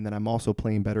coaching, and then I'm also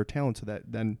playing better talent. So that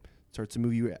then starts to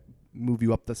move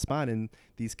you up the spot. And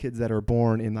these kids that are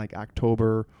born in like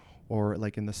October or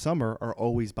like in the summer are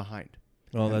always behind.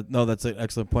 Well, that's an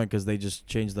excellent point because they just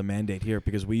changed the mandate here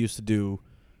because we used to do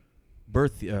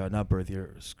grade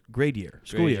year,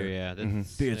 school year. Yeah,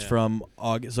 It's from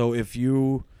August. So if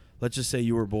you, let's just say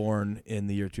you were born in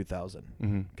the year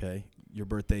 2000, okay? Your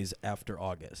birthday's after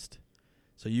August.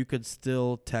 So you could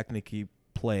still technically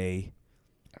play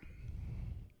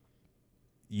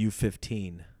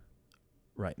U15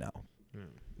 right now,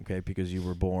 okay? Because you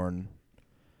were born.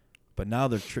 But now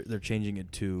they're changing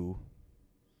it to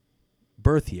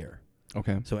birth year.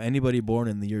 Okay. So anybody born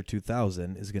in the year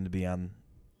 2000 is going to be on.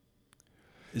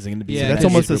 Is going to be. Yeah, that's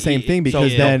almost the same thing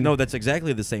because then no, that's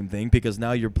exactly the same thing because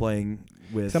now you're playing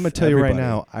with. I'm gonna tell you right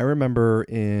now. I remember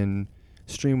in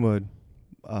Streamwood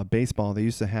baseball, they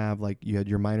used to have like you had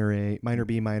your minor A, minor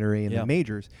B, minor A, and the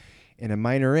majors. And in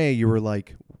minor A, you were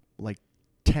like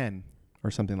 10 or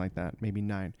something like that, maybe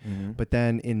 9. Mm-hmm. But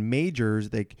then in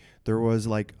majors, there was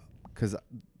like, because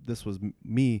this was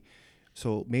me,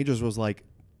 so majors was like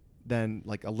then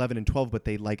like 11 and 12, but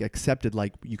they like accepted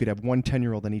like you could have one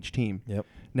 10-year-old on each team. Yep.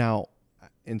 Now,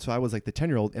 and so I was like the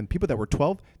 10-year-old, and people that were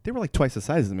 12, they were like twice the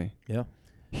size as me. Yeah.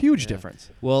 Huge difference.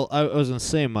 Well, I was going to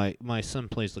say my son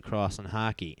plays lacrosse and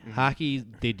hockey. Mm-hmm. Hockey,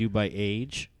 they do by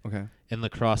age. Okay. And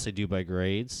lacrosse, they do by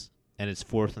grades. And it's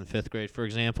 4th and 5th grade, for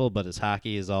example, but his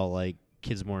hockey is all like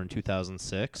kids born in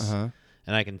 2006. Uh-huh.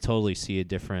 And I can totally see a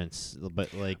difference,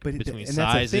 between and that's the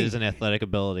sizes thing. and athletic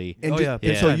ability. And yeah.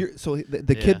 so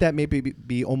the kid that may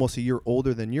be almost a year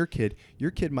older than your kid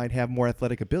might have more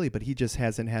athletic ability, but he just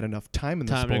hasn't had enough time in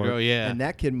the sport. To grow, yeah. And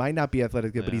that kid might not be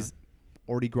athletic, but he's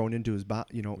already grown into his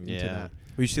body, into that.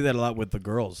 We see that a lot with the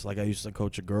girls. Like I used to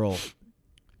coach a girl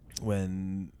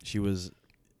when she was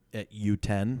at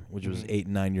U10, which was 8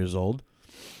 and 9 years old.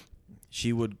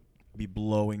 She would be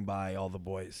blowing by all the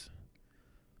boys.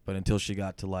 But until she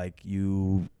got to like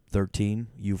U13,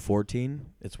 U14,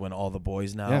 it's when all the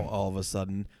boys now all of a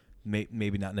sudden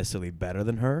maybe not necessarily better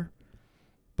than her,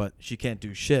 but she can't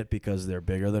do shit because they're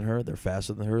bigger than her, they're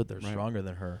faster than her, they're stronger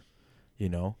than her,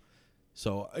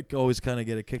 So I always kind of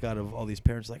get a kick out of all these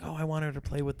parents like, oh, I want her to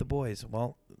play with the boys.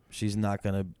 Well, she's not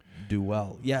going to do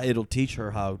well. Yeah, it'll teach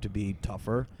her how to be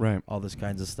tougher, right? All this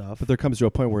kinds of stuff. But there comes to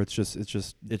a point where it's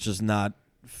just not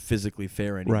physically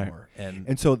fair anymore. Right.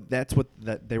 And so that's what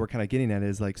that they were kind of getting at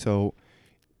is like, so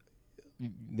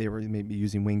they were maybe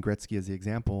using Wayne Gretzky as the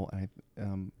example,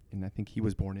 and I think he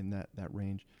was born in that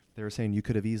range. They were saying you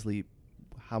could have easily,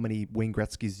 how many Wayne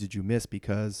Gretzkys did you miss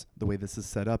because the way this is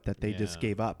set up that they just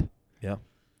gave up? Yeah.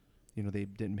 They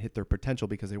didn't hit their potential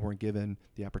because they weren't given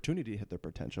the opportunity to hit their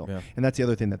potential. Yeah. And that's the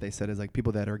other thing that they said is like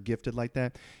people that are gifted like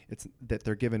that, it's that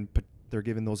they're given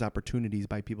those opportunities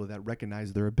by people that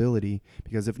recognize their ability.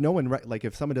 Because if no one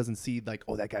if someone doesn't see like,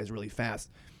 oh, that guy's really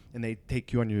fast, and they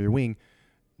take you under your wing,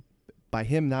 by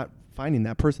him not finding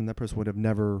that person would have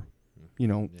never,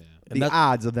 the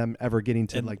odds of them ever getting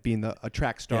to like being a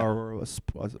track star or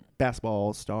a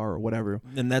basketball star or whatever.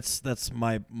 And that's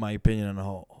my opinion on the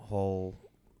whole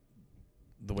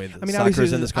the way that obviously,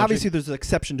 is in this country. Obviously, there's an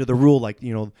exception to the rule, like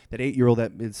that 8-year-old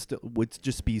that is would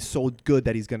just be so good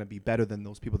that he's going to be better than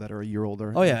those people that are a year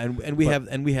older. Oh yeah, and we have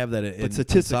that. But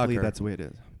statistically, in that's the way it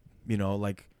is.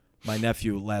 Like my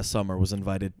nephew last summer was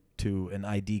invited to an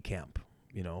ID camp,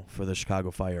 for the Chicago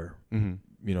Fire,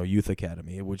 Youth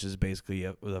Academy, which is basically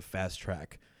a fast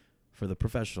track for the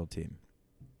professional team.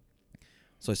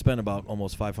 So I spent about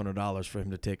almost $500 for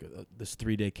him to take this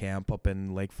 3-day camp up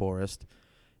in Lake Forest.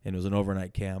 And it was an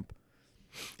overnight camp,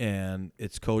 and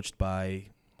it's coached by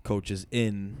coaches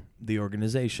in the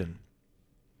organization.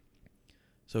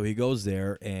 So he goes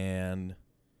there and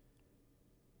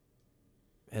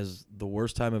has the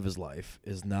worst time of his life,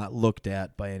 is not looked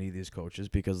at by any of these coaches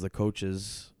because the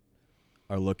coaches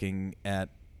are looking at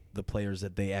the players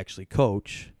that they actually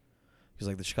coach. Because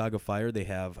like the Chicago Fire, they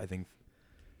have, I think,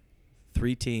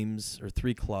 3 teams or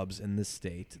 3 clubs in this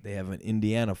state. They have an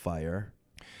Indiana Fire,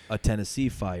 a Tennessee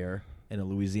Fire, and a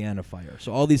Louisiana Fire.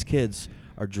 So all these kids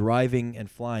are driving and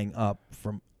flying up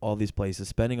from all these places,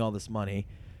 spending all this money,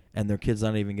 and their kids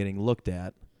not even getting looked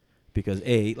at because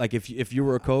like if you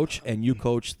were a coach and you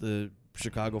coach the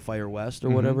Chicago Fire West or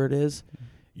Mhm. whatever it is,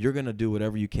 you're gonna do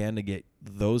whatever you can to get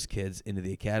those kids into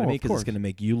the academy of because it's course. gonna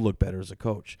make you look better as a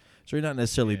coach. So you're not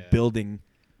necessarily Yeah. building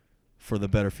for the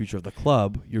better future of the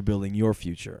club. You're building your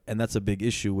future, and that's a big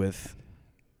issue with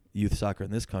youth soccer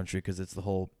in this country because it's the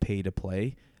whole pay to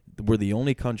play. We're the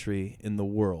only country in the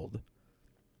world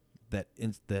that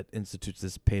institutes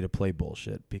this pay to play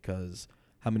bullshit because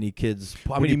how many kids,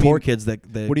 how What do many you poor mean- kids that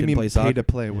What do you can mean play pay soccer? to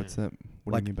play? What's that?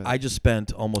 What Like do you mean by I that? just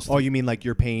spent almost. Oh, you mean like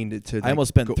you're paying to I like, almost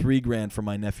spent go- $3,000 for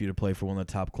my nephew to play for one of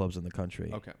the top clubs in the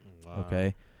country. Okay. Wow.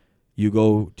 Okay, you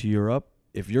go to Europe.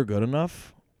 If you're good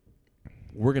enough,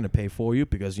 we're gonna pay for you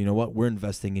because you know what? We're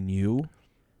investing in you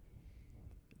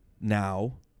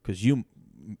now because you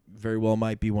very well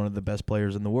might be one of the best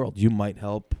players in the world. You might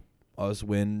help us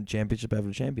win championship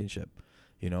after championship.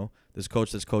 You know, this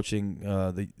coach that's coaching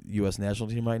the U.S. national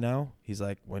team right now, he's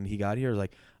like, when he got here, he's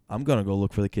like, I'm going to go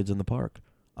look for the kids in the park.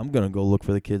 I'm going to go look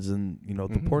for the kids in, the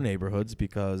Mhm. poor neighborhoods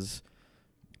because,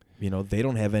 they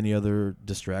don't have any other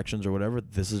distractions or whatever.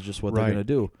 This is just what they're Right. going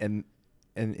to do. And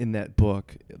in that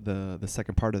book, the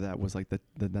second part of that was like the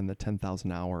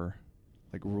 10,000 hour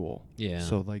like rule. Yeah.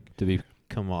 So like to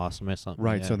become awesome or something.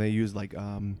 right. Yeah. So they use like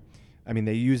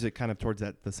they use it kind of towards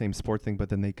the same sport thing, but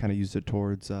then they kind of use it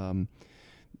towards the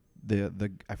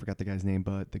I forgot the guy's name,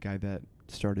 but the guy that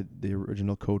started the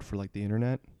original code for like the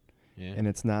internet. Yeah. And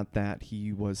it's not that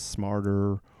he was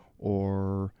smarter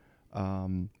or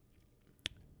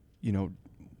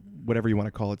whatever you want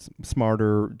to call it,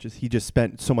 smarter. He just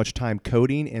spent so much time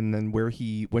coding, and then where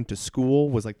he went to school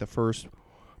was like the first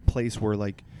place where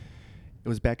like it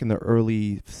was back in the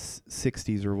early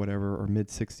 60s or whatever, or mid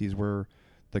 60s, where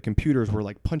the computers were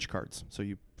like punch cards. So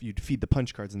you'd feed the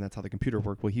punch cards, and that's how the computer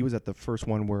worked. Well, he was at the first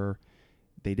one where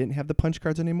they didn't have the punch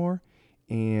cards anymore,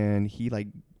 and he like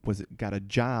got a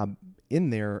job in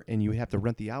there, and you have to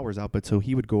rent the hours out. But so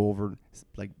he would go over,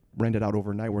 like rent it out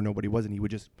overnight where nobody was, and he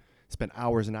would just spend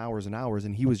hours and hours and hours,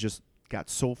 and he was just got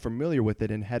so familiar with it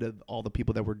and head of all the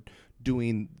people that were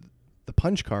doing the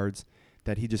punch cards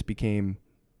that he just became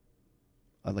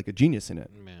like a genius in it.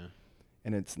 Yeah.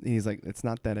 And he's like, it's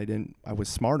not that I was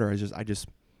smarter. I just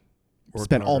Worked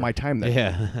spent all harder. my time there.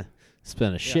 Yeah.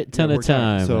 Spent a shit yeah, ton of worked hard.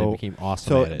 time. So- and I became awesome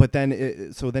So, at it. but then,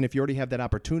 if you already have that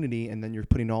opportunity, and then you're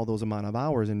putting all those amount of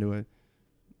hours into it,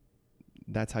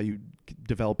 that's how you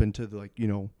develop into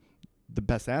the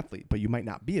best athlete. But you might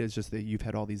not be. It's just that you've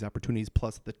had all these opportunities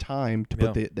plus the time to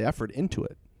put the effort into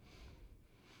it.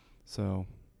 So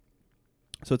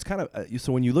it's kind of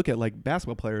so when you look at like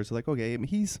basketball players, like okay, I mean,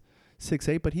 he's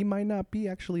 6'8", but he might not be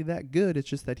actually that good. It's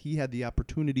just that he had the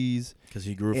opportunities, Because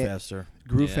he grew And- faster.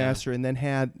 grew Yeah. faster, and then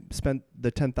had spent the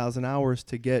 10,000 hours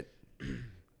to get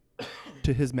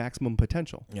to his maximum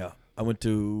potential. Yeah.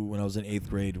 When I was in 8th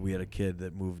grade, we had a kid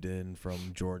that moved in from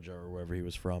Georgia or wherever he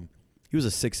was from. He was a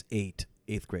 6'8",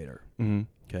 8th grader. Mm-hmm.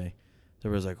 Okay. So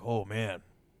everybody's like, oh, man,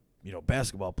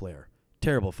 basketball player.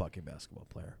 Terrible fucking basketball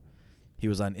player. He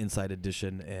was on Inside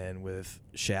Edition and with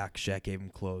Shaq. Shaq gave him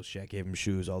clothes. Shaq gave him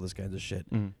shoes, all this kinds of shit.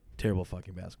 Mm-hmm. Terrible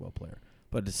fucking basketball player.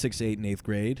 But at 6'8" in 8th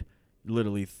grade,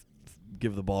 literally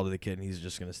give the ball to the kid and he's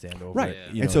just going to stand over Right. it. Yeah.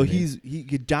 You know And so what I mean? he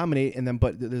could dominate, and then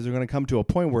but there's going to come to a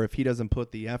point where if he doesn't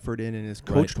put the effort in and is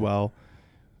coached well,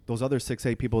 those other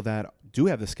 6'8" people that do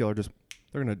have the skill are they're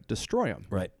going to destroy him.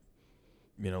 Right.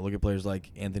 Look at players like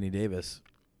Anthony Davis.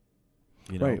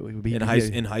 Right.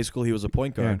 In high school, he was a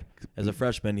point guard. As a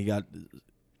freshman, he got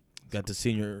to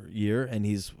senior year, and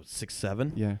he's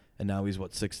 6'7", Yeah. and now he's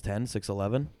 6'10",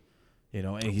 6'11".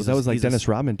 And he's That was like he's a Dennis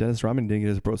Rodman. Dennis Rodman didn't get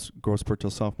his growth spurt till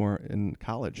sophomore in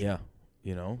college. Yeah,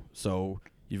 so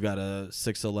you've got a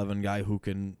 6'11" guy who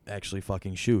can actually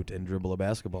fucking shoot and dribble a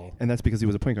basketball. And that's because he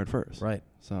was a point guard first. Right.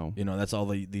 So That's all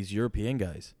these European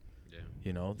guys.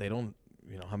 Yeah. They don't.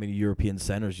 How many European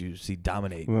centers you see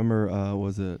dominate? remember,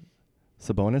 was it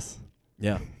Sabonis?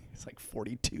 Yeah. He's like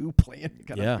 42 playing.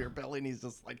 Got Yeah. a beer belly, and he's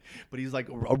just like, but he's like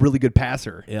a really good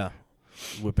passer. Yeah.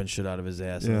 Whipping shit out of his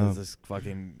ass. Yeah. And there's this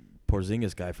fucking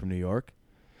Porzingis guy from New York.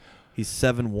 He's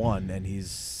 7'1", and he's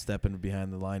stepping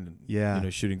behind the line and Yeah.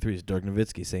 shooting threes. Dirk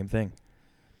Nowitzki, same thing.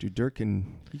 Dude, Dirk he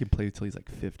can play till he's like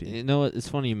 50. You know what? It's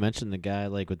funny you mentioned the guy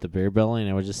like with the bear belly,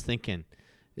 and I was just thinking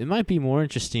it might be more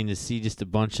interesting to see just a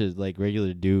bunch of like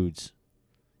regular dudes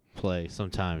play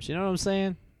sometimes. You know what I'm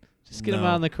saying? Just get them No.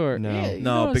 out on the court. No. Yeah, you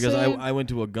know No, what I'm because saying? I went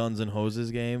to a Guns N' Hoses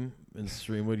game in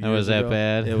Streamwood. Oh, years was that ago.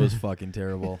 bad? It was fucking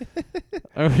terrible.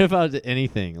 Or what about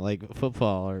anything like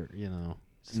football or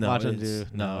just No, watching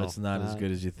it's not as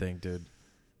good as you think, dude.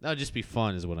 That would just be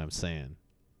fun, is what I'm saying.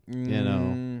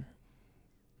 Mm,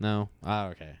 No. Oh,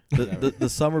 okay. the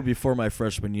summer before my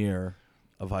freshman year,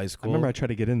 of high I school. remember I tried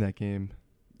to get in that game.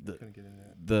 The- Couldn't get in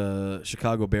that. the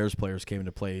Chicago Bears players came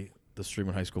to play the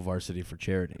Streamwood High School varsity for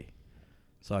charity.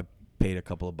 So I paid a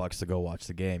couple of bucks to go watch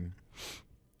the game.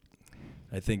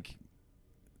 I think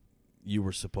you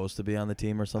were supposed to be on the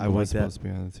team or something I was like supposed to be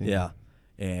on the that. team. Yeah.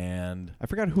 And I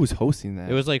forgot who was hosting that.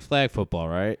 It was like flag football,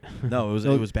 right? no, it was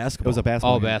No, basketball. It was a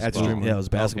basketball. Oh, game at basketball. Streamwood. Yeah, it was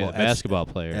basketball. Okay, basketball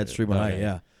player. At Streamwood High, Okay.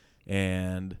 yeah.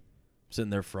 And sitting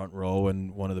there front row,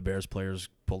 and one of the Bears players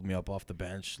pulled me up off the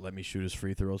bench, let me shoot his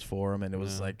free throws for him, and it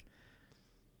was Yeah. like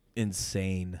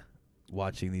insane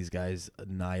watching these guys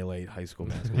annihilate high school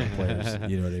basketball players.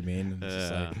 You know what I mean? And it's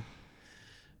just Yeah. like,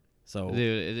 so Dude,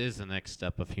 it is the next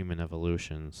step of human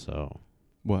evolution. So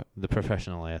What? the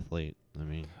professional athlete. I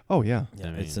mean, Oh yeah. yeah,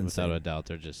 I mean, it's without insane. a doubt,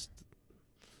 they're just.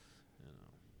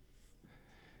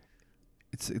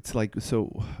 It's like,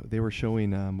 so they were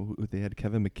showing they had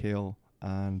Kevin McHale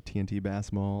on TNT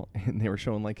basketball, and they were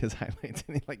showing like his highlights,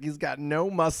 and he's got no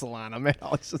muscle on him at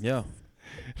all. It's just Yeah,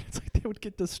 it's like they would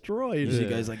get destroyed. you see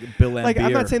guys like Bill Lambier. Like,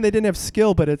 I'm not saying they didn't have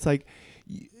skill, but it's like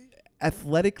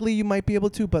athletically you might be able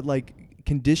to, but like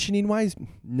conditioning wise,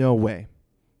 no way.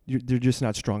 They're just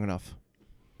not strong enough.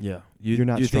 yeah, you're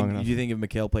not you strong think, enough. Do you think if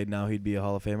McHale played now, he'd be a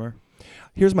Hall of Famer?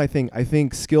 Here's my thing. I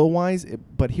think skill wise,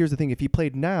 but here's the thing: if he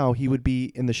played now, he would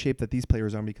be in the shape that these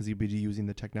players are because he'd be using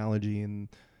the technology, and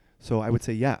so I would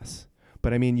say yes.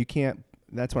 But I mean, you can't.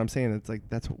 That's what I'm saying. It's like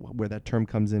that's where that term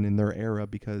comes in their era,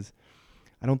 because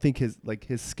I don't think his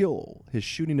skill, his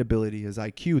shooting ability, his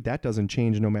IQ, that doesn't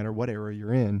change no matter what era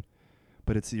you're in.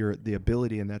 But it's the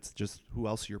ability, and that's just who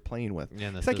else you're playing with. Yeah,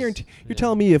 and It's like this is- you're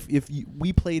telling me if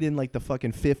we played in like the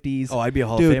fucking 50s. Oh, I'd be a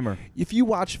Hall Dude, of Famer. If you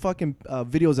watch fucking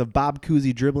videos of Bob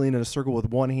Cousy dribbling in a circle with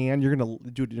one hand, you're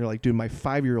like, dude, my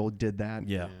 5-year-old did that.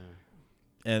 Yeah.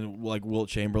 And like Wilt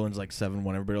Chamberlain's like 7'1",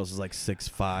 everybody else is like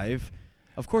 6'5".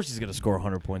 Of course he's gonna score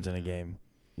 100 points in a game.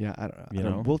 Yeah, I You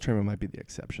don't know? Will Chamberlain might be the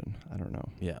exception. I don't know.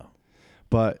 Yeah.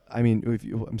 But I mean,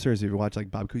 I'm serious. If you watch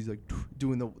like Bob Cousy like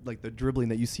doing the dribbling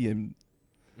that you see him,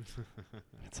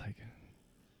 it's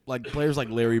like Players like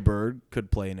Larry Bird could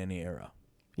play in any era.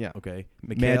 Yeah. Okay.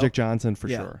 Magic Johnson for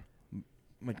Yeah. sure.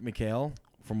 McHale,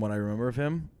 from what I remember of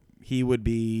him, he would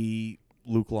be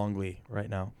Luke Longley right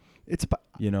now. It's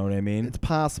You know what I mean? it's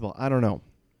possible. I don't know.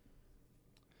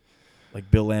 Like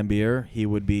Bill Lambier, he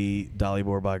would be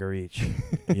Dalibor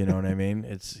Bogaric. You know what I mean?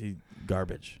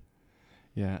 Garbage.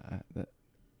 Yeah,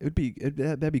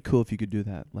 that'd be cool if you could do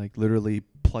that. Like literally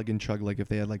plug and chug. Like if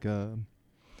they had like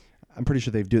I'm pretty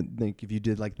sure they've done like if you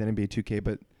did like the NBA 2K,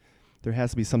 but there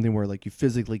has to be something where like you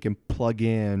physically can plug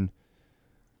in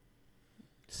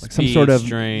like some Speed, sort of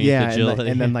strength, and then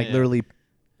agility. like Yeah. literally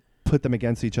put them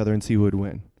against each other and see who would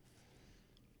win.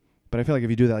 But I feel like if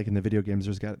you do that like in the video games,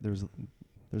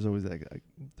 there's always like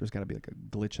there's got to be like a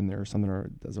glitch in there or something, or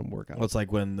it doesn't work out. Well, it's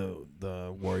like when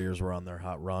the Warriors were on their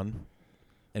hot run.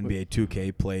 NBA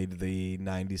 2K played the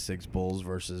 96 Bulls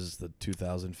versus the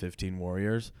 2015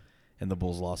 Warriors, and the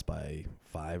Bulls lost by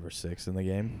 5 or 6 in the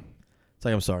game. It's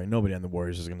like, I'm sorry, nobody on the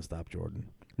Warriors is going to stop Jordan.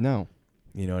 No.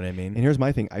 You know what I mean? And here's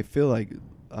my thing. I feel like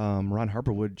Ron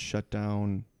Harper would shut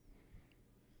down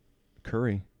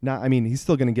Curry. Now, I mean, he's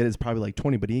still going to get his probably like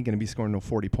 20, but he ain't going to be scoring no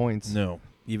 40 points. No.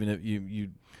 Even if you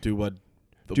do what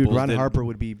the Dude, Bulls Ron did. Harper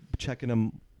would be checking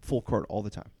him full court all the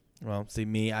time. Well, see,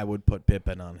 me, I would put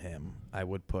Pippen on him. I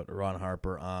would put Ron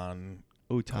Harper on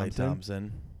Oh, Klay Thompson.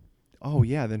 Thompson. Oh,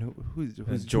 yeah. Then who's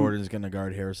And Jordan's going to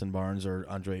guard Harrison Barnes or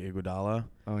Andre Iguodala.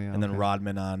 Oh, yeah. And then okay.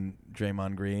 Rodman on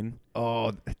Draymond Green.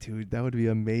 Oh, dude, that would be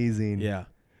amazing. Yeah.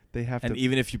 They have And to.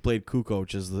 even if you played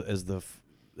Kukoc as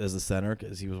the center,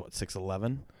 because he was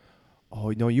 6'11".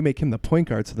 Oh, no, you make him the point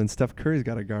guard, so then Steph Curry's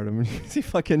got to guard him. See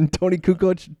fucking Tony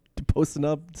Kukoc posting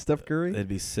up Steph Curry? That'd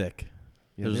be sick.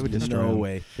 Yeah, There's they would destroy no him.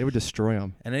 way. They would destroy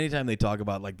him. And anytime they talk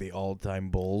about like the all-time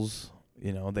Bulls,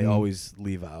 they always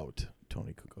leave out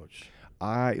Tony Kukoc.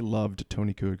 I loved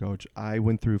Tony Kukoc. I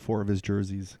went through 4 of his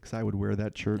jerseys because I would wear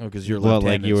that shirt. Oh, because you're Well,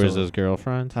 left-handed. like you were so his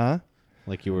girlfriend? Huh?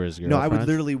 Like you were his No, girlfriend? I would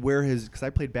literally wear his because I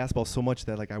played basketball so much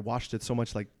that like I watched it so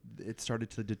much like it started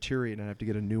to deteriorate and I have to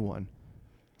get a new one.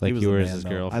 Like He was you the were man, his though.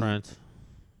 girlfriend?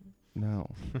 No,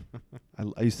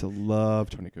 I used to love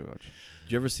Tony Kukoc.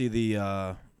 Did you ever see the?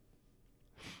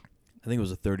 I think it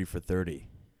was a 30 for 30,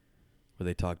 where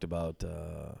they talked about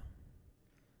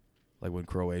like when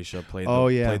Croatia played.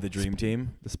 Played the Dream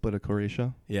Team. The split of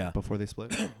Croatia Yeah. before they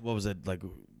split. What was it like?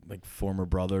 Like former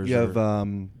brothers. You have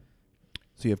or-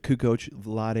 so you have Kukoc,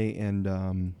 Vlade,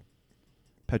 and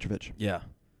Petrovic. Yeah,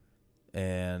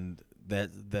 and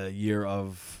that the year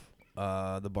of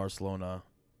the Barcelona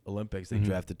Olympics, they Mhm.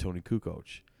 drafted Tony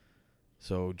Kukoc.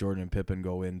 So Jordan and Pippen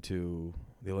go into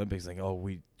the Olympics thinking, "Oh,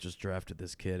 we just drafted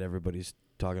this kid. Everybody's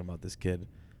talking about this kid.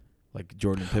 Like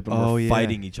Jordan and Pippen Oh, were yeah.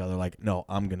 fighting each other. Like, no,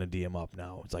 I'm gonna D him up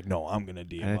now. It's like, no, I'm gonna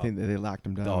D him And I up. think they locked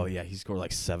him down. Oh yeah, he scored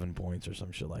like 7 points or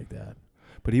some shit like that.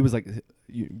 But he was like, do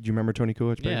you remember Tony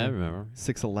Kukoc? back Yeah, I then? remember.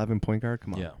 6'11" point guard.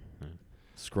 Come on. Yeah, Yeah.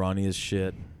 scrawny as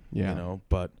shit. Yeah. You know,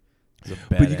 but he's a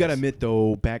But you gotta badass. admit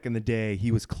though, back in the day,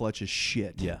 he was clutch as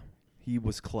shit. Yeah, He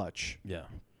was clutch. yeah.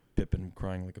 Pippen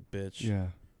crying like a bitch. Yeah.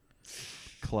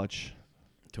 Clutch.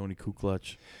 Tony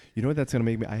Kukoc. You know what that's gonna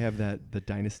make me? I have the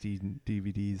Dynasty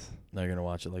DVDs. Now you're gonna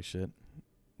watch it like shit.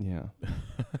 Yeah.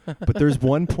 But there's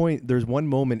one point, there's one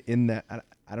moment in that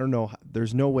I don't know.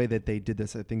 There's no way that they did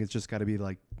this. I think it's just got to be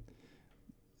like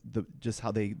just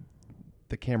how the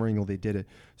camera angle they did it.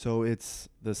 So it's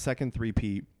the second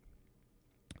three-peat,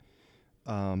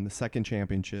 the second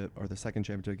championship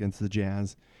against the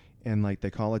Jazz, and like they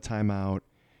call a timeout,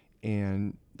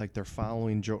 and like they're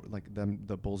following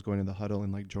the Bulls going in the huddle,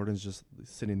 and like Jordan's just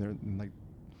sitting there and like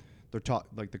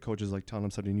the coach is like telling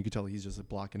him something, and you can tell he's just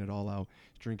blocking it all out,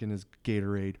 drinking his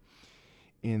Gatorade,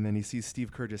 and then he sees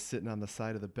Steve Kerr just sitting on the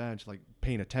side of the bench like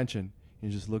paying attention,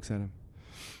 and he just looks at him,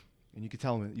 and you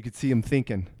could see him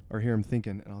thinking or hear him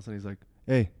thinking, and all of a sudden he's like,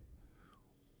 "Hey,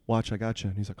 watch, I got you."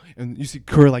 And he's like, and you see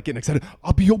Kerr like getting excited.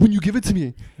 "I'll be open, you give it to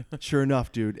me." Sure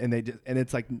enough, dude. And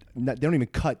it's like they don't even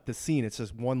cut the scene. It's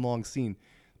just one long scene.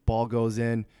 Ball goes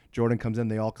in, Jordan comes in,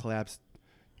 they all collapse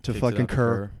to Kicks it fucking out to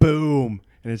Kerr. Kerr. Boom.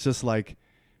 And it's just like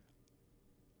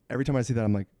every time I see that,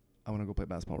 I'm like, I want to go play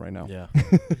basketball right now. Yeah.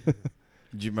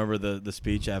 Did you remember the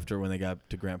speech after when they got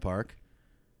to Grant Park?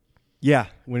 Yeah,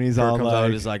 when he's Kerr all comes like, out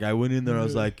and is like, I went in there. I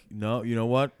was like, no, you know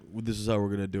what? This is how we're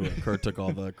gonna do it. Kerr took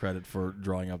all the credit for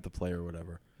drawing up the play or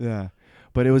whatever. yeah.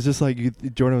 But it was just like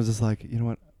Jordan was just like, you know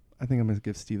what? I think I'm gonna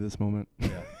give Steve this moment.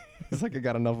 Yeah. It's like I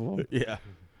got enough of him. Yeah.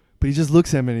 But he just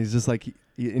looks at him and he's just like,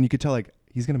 and you could tell like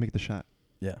he's gonna make the shot.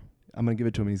 Yeah. I'm gonna give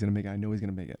it to him. And he's gonna make it. I know he's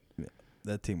gonna make it.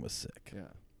 That team was sick. Yeah.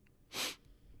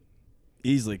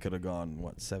 Easily could have gone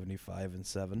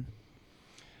 75-7.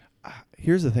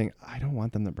 Here's the thing. I don't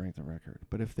want them to break the record,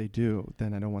 but if they do,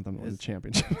 then I don't want them to win the It's-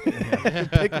 championship.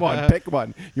 Pick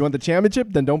one. You want the championship?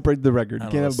 Then don't break the record. I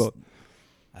You don't can't know, have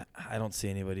both. I don't see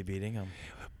anybody beating them.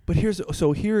 But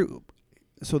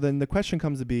so then the question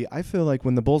comes to be, I feel like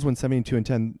when the Bulls went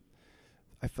 72-10,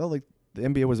 I felt like the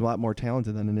NBA was a lot more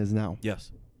talented than it is now.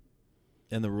 Yes.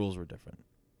 And the rules were different.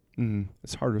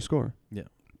 It's harder to score.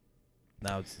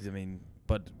 Now it's,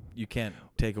 but you can't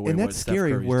take away And what that's Steph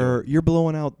scary Curry's where doing. you're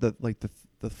blowing out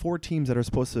the four teams that are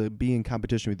supposed to be in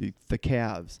competition with you, the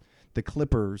Cavs, the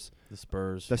Clippers, The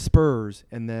Spurs, the Spurs,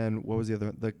 and then what was the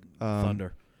other? The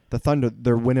Thunder. The Thunder,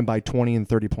 they're winning by 20 and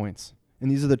 30 points. And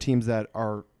these are the teams that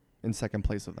are in second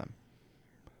place of them.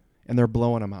 And they're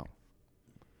blowing them out.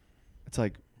 It's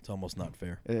like, It's almost not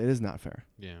fair. it is not fair.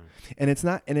 Yeah. And it's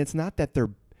not that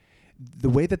the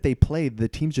way that they play, the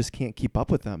teams just can't keep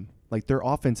up with them. Like their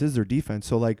offense is their defense.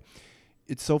 So like,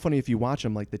 it's so funny if you watch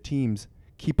them, like the teams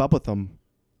keep up with them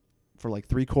for like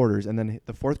 3 quarters, and then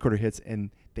the fourth quarter hits, and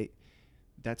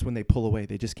that's when they pull away.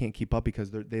 They just can't keep up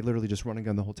because they literally just run and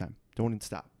gun the whole time. Don't even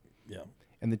stop. Yeah.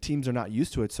 And the teams are not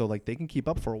used to it, so like they can keep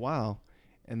up for a while,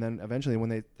 and then eventually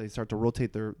when they start to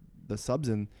rotate the subs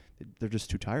in, they're just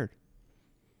too tired.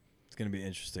 It's going to be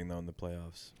interesting, though, in the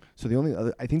playoffs. So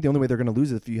I think the only way they're going to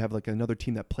lose is if you have like another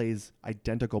team that plays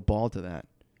identical ball to that.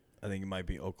 I think it might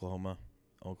be Oklahoma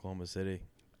City.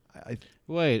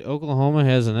 Wait, Oklahoma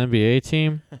has an NBA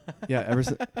team? Yeah, ever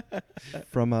since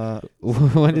from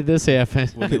When did this happen?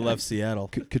 When they left Seattle.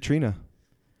 Katrina,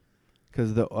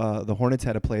 because the Hornets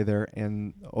had to play there,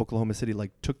 and Oklahoma City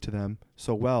like took to them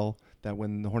so well that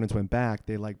when the Hornets went back,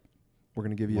 they like, we're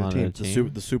going to give you a Wanted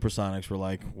team. The Supersonics were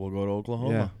like, we'll go to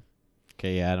Oklahoma. Yeah.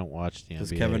 Okay, yeah, I don't watch the NBA.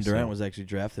 Because Kevin Durant so- was actually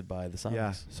drafted by the Sonics.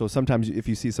 Yeah. So sometimes if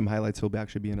you see some highlights, he'll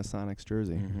actually be in a Sonics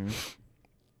jersey. Mm-hmm.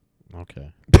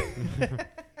 Okay.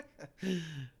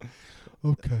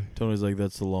 Okay. Tony's like,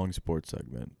 that's the long sports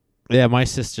segment. Yeah, my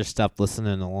sister stopped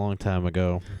listening a long time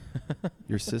ago.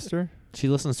 Your sister? She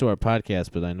listens to our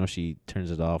podcast, but I know she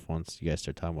turns it off once you guys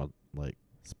start talking about like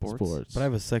sports. But I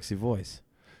have a sexy voice.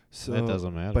 So that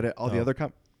doesn't matter. But all the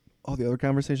Oh. other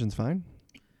conversations fine.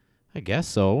 I guess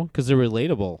so, because they're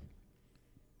relatable.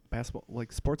 Basketball,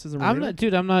 like sports isn't. I'm relatable? not,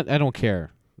 dude. I'm not. I don't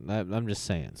care. I'm just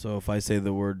saying. So if I say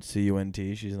the word CUNT,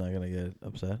 she's not going to get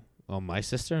upset? Oh, my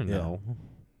sister? No.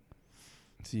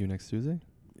 See you next Tuesday.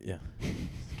 Yeah.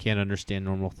 Can't understand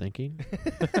normal thinking.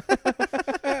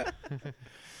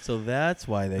 So that's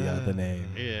why they got the name.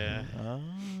 Yeah. Oh.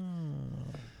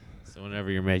 So whenever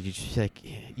you're mad, you just like,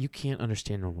 "Yeah, you can't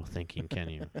understand normal thinking, can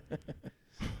you?"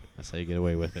 That's how you get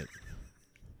away with it.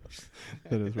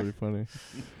 That is really funny.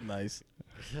 Nice.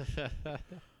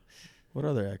 What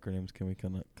other acronyms can we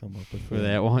come up with For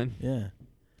that one. Yeah.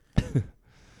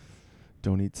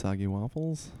 Don't eat soggy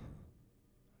waffles.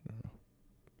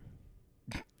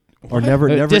 Or What?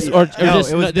 never Just- eat, or no, just- it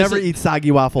was no, this never is- eat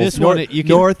soggy waffles. this one, you can-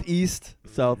 northeast,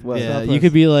 southwest. Yeah, you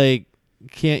could be like,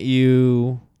 can't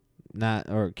you not,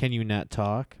 or can you not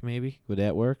talk? Maybe would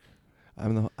that work? That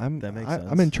makes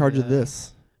I'm in sense. charge of Yeah.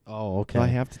 this. Oh, okay. So I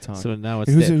have to talk. So now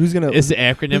it's And who's gonna it's the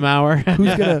acronym hour.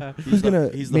 who's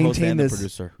gonna He's the host maintain and the this?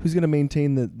 producer. Who's gonna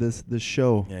maintain this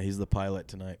show? Yeah, he's the pilot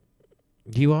tonight.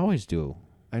 You always do.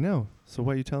 I know. So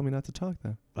why are you telling me not to talk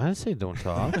then? I didn't say don't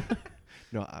talk.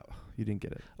 No, you didn't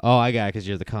get it. Oh, I got it because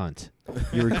you're the cunt.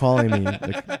 You were calling me.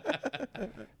 Never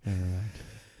mind.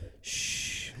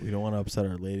 Shh. We don't want to upset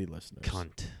our lady listeners.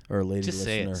 Cunt. Or lady Just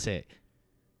listener. say it.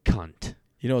 Cunt.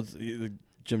 You know,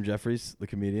 Jim Jeffries, the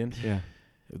comedian. Yeah,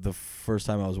 The first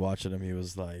time I was watching him, he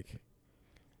was like,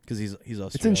 because he's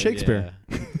Australian. it's in Shakespeare.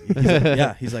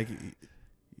 Yeah. He's like,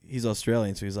 he's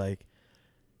Australian, so he's like,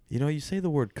 you know, you say the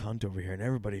word cunt over here, and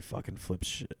everybody fucking flips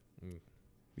shit. Mm.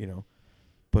 You know,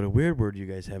 but a weird word you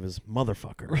guys have is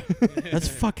motherfucker. That's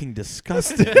fucking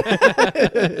disgusting.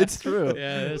 It's true.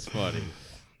 Yeah, that's funny.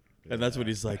 And that's what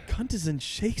he's like. Cunt is in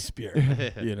Shakespeare.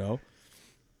 You know.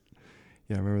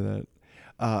 Yeah, I remember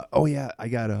that. Oh yeah, I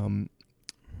got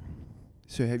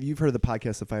So you've heard of the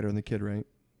podcast The Fighter and the Kid, right?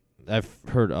 I've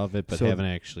heard of it, but So- haven't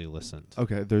actually listened.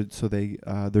 Okay,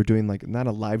 they're doing like not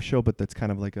a live show, but that's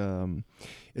kind of like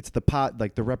it's the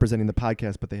like they're representing the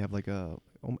podcast, but they have like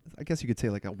I guess you could say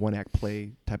like a one act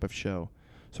play type of show.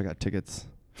 So I got tickets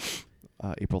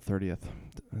April 30th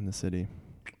in the city,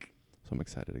 so I'm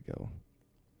excited to go.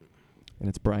 And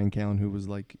it's Brian Callen, who was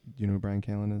like, you know who Brian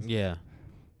Callen is? Yeah.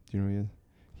 Do you know who he is?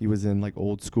 He was in like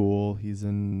Old School. He's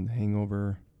in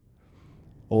Hangover.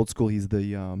 Old School. He's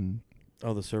the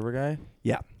Oh, the server guy.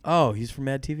 Yeah. Oh, he's from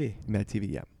Mad TV. Mad TV.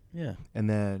 Yeah. Yeah. And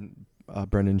then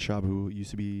Brendan Schaub, who used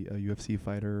to be a UFC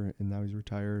fighter and now he's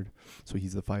retired, so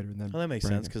he's the fighter. And then Oh, that makes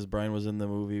Brian- sense because Brian was in the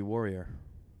movie Warrior.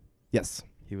 Yes,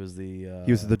 He was the.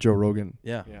 he was the Joe Rogan.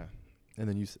 Yeah. Yeah. And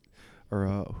then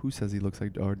who says he looks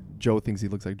like? Or Joe thinks he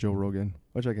looks like Joe Rogan,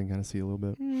 which I can kind of see a little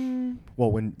bit.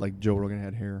 Well, when like Joe Rogan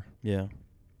had hair. Yeah.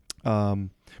 But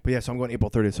yeah, so I'm going April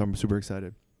 30th, so I'm super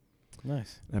excited.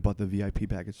 Nice. And I bought the VIP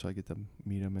package so I get to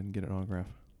meet him and get an autograph.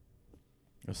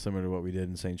 It was similar to what we did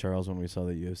in St. Charles when we saw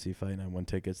the UFC fight, and I won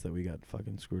tickets that we got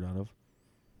fucking screwed out of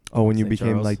Oh, when you St. became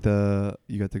Charles. like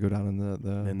you got to go down in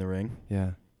the in the ring.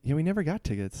 yeah. Yeah, we never got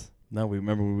tickets. No, we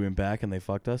remember we went back and they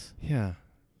fucked us. Yeah,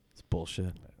 It's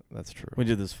bullshit. that's true. We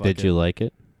did this fucking. Did you like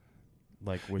it?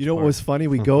 Like which You know what part? was funny?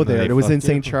 We go there. They and it was in fucked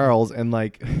St. you? Charles, and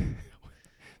like,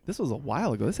 this was a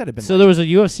while ago. This had been. So there was a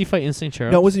UFC fight in St.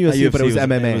 Charles? no, it wasn't UFC, but it was It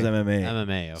MMA. was MMA.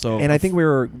 MMA. Okay. So And I think we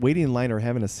were waiting in line or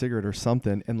having a cigarette or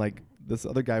something, and like this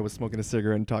other guy was smoking a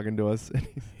cigarette and talking to us. And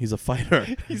he's a fighter.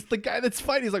 he's the guy that's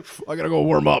fighting. He's like, I gotta go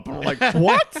warm up. And we're like,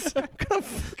 what? What kind of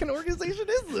fucking organization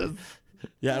is this?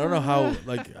 Yeah, I don't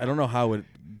know how it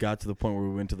got to the point where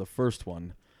we went to the first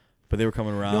one, but they were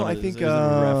coming around. No, I It was- think it was in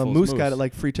a raffle. It was Moose got it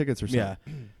like free tickets or something.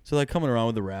 Yeah. So like coming around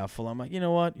with the raffle, I'm like, you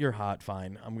know what? You're hot,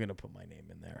 fine. I'm gonna put my name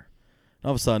in there. And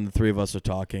all of a sudden, the three of us are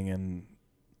talking, and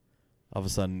all of a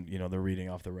sudden, you know, they're reading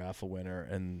off the raffle winner,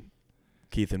 and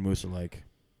Keith and Moose are like,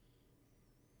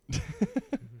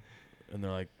 and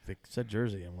they're like, they said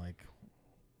Jersey. I'm like,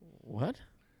 what?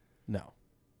 No.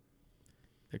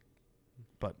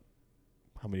 But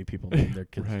how many people named their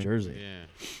kids Right. Jersey? yeah.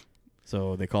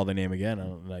 So they called their name again,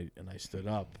 and I stood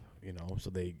up, you know. So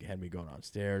they had me go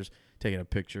downstairs, taking a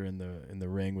picture in the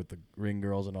ring with the ring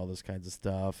girls and all this kinds of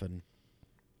stuff, and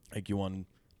like you won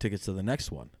tickets to the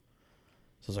next one.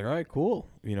 So I was like, all right, cool,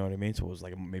 you know what I mean. So it was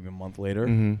like maybe a month later.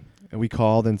 Mm-hmm. And we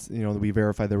called and we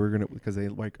verified that we were gonna, because they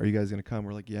like, are you guys gonna come?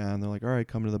 We're like, yeah. And they're like, all right,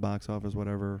 come to the box office,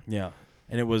 whatever. Yeah,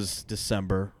 and it was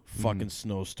December, Mhm. fucking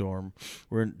snowstorm.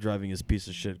 We're driving his piece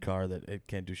of shit car that it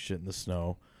can't do shit in the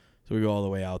snow. So we go all the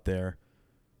way out there.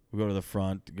 We go to the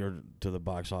front, go to the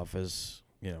box office.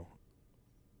 You know,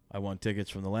 I won tickets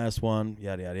from the last one.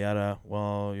 Yada yada yada.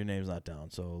 Well, your name's not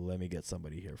down, so let me get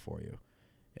somebody here for you.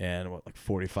 And like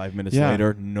 45 minutes Yeah.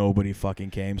 later, nobody fucking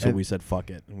came. So And- we said fuck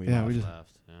it, and we Yeah, left. we just-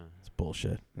 Left. Yeah. It's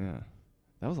bullshit. Yeah,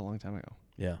 that was a long time ago.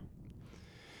 Yeah.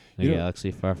 A You know-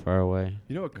 galaxy far, far away.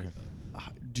 You know what?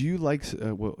 Do you like?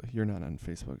 Well, you're not on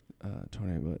Facebook,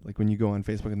 Tony, but like when you go on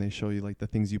Facebook and they show you like the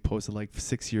things you posted like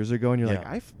 6 years ago, and you're like,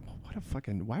 Yeah.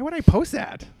 why would I post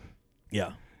that?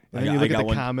 Yeah. And then you look at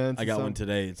the comments. I and got stuff. one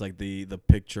today. It's like the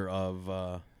picture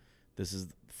of this is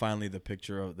finally the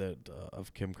picture of that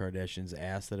of Kim Kardashian's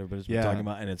ass that everybody's been Yeah. talking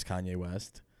about, and it's Kanye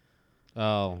West.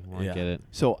 Oh, I Yeah. get it.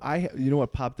 So you know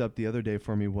what popped up the other day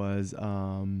for me was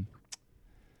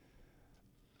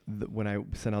when I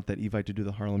sent out that Evite to do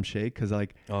the Harlem Shake, because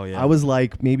like Oh yeah. I was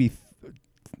like maybe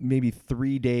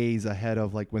 3 days ahead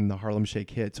of like when the Harlem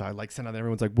Shake hit. So I like sent out,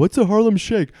 everyone's like, "What's a Harlem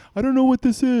Shake? I don't know what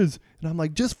this is." And I'm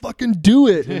like, "Just fucking do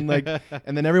it." And like,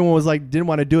 and then everyone was like, didn't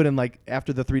want to do it. And like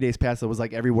after the 3 days passed, it was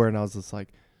like everywhere. And I was just like,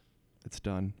 "It's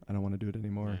done. I don't want to do it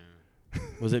anymore."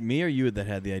 Was it me or you that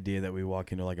had the idea that we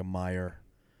walk into like a Meijer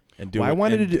and do Well, I it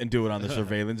wanted and, to do- and do it on the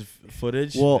surveillance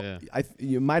footage? Well, Yeah.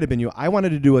 it might have been you. I wanted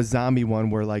to do a zombie one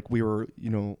where like we were,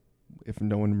 if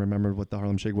no one remembered what the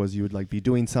Harlem Shake was, you would like be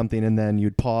doing something and then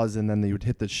you'd pause and then you would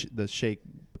hit the shake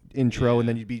intro and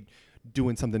then you'd be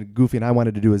doing something goofy. And I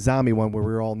wanted to do a zombie one where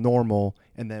we were all normal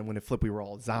and then when it flipped, we were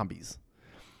all zombies.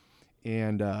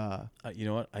 And you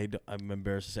know what? I'm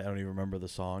embarrassed to say I don't even remember the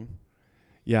song.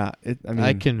 yeah,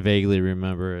 I can vaguely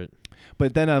remember it.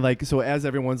 But then I like, so as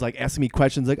everyone's like asking me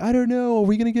questions, like, I don't know, are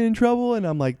we going to get in trouble? And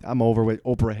I'm like, I'm over with.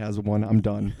 Oprah has one. I'm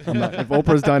done. If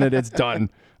Oprah's done it, it's done.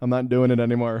 I'm not doing it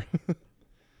anymore.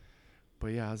 But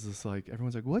yeah, I was just like,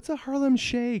 everyone's like, what's a Harlem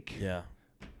Shake? Yeah.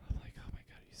 I'm like, oh my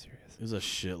God, are you serious? There's a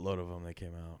shitload of them that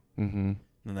came out. Mm-hmm.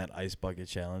 Then that ice bucket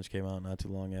challenge came out not too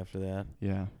long after that.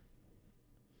 Yeah.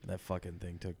 That fucking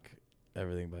thing took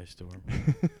everything by storm.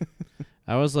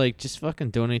 I was like, just fucking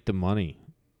donate the money.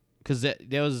 Because that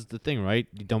was the thing, right?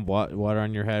 You dump water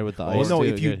on your head with the Well, ice. no, too.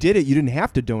 if you did it, you didn't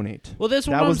have to donate. Well, that's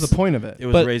what That was the point of it. It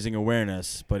was But- raising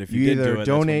awareness, but if you, You did either do it, that's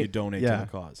when you donate- donate yeah. to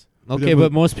the cause. Okay,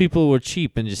 but most people were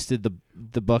cheap and just did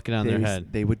the bucket on their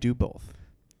head. They would do both.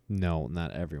 No,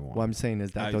 not everyone. What I'm saying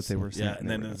is that's what they were saying. Yeah, and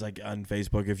then it's like on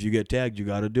Facebook, if you get tagged, you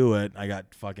got to do it. I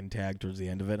got fucking tagged towards the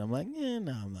end of it. I'm like, no,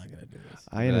 I'm not gonna do this.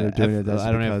 I ended up doing it. That's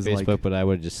I don't have because, Facebook, like, but I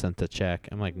would have just sent a check.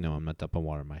 I'm like, no, I'm not dumping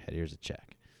water in my head. Here's a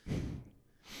check.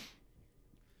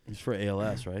 It's for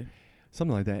ALS, right?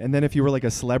 something like that. And then if you were like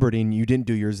a celebrity and you didn't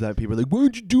do yours, that people are like,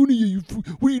 "Why'd you do it?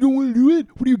 What, you don't want to do it?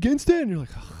 What are you against it?" And you're like,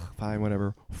 "Fine,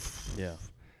 whatever." Yeah.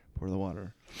 Pour the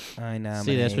water. I know.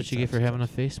 See, that's what you get for having a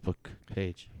Facebook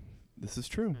page. This is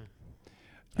true.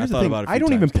 I Here's the thought thing. about it a I few don't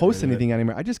even times getting post rid of it. anything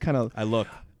anymore. I just kind of, I look.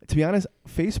 to be honest,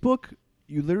 Facebook,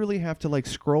 you literally have to like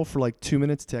scroll for like 2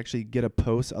 minutes to actually get a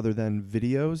post other than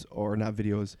videos or not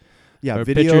videos. Yeah, Or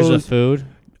pictures of videos food,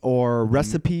 or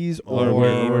recipes or,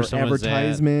 where someone's at,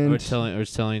 advertisement. or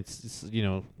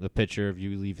telling the picture of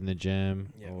you leaving the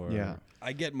gym. Yeah. Or, Yeah.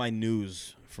 I get my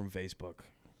news from Facebook.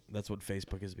 That's what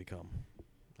Facebook has become.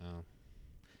 Oh.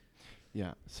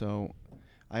 Yeah, so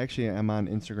I actually am on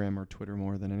Instagram or Twitter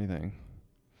more than anything.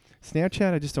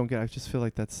 Snapchat, I just don't get. I just feel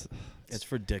like It's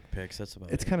for dick pics. That's about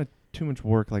it's it. kind of too much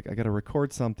work. Like I got to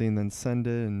record something, then send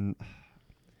it, and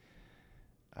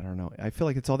I don't know. I feel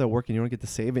like it's all that work, and you don't get to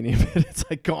save any of it. It's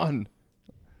like gone.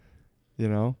 You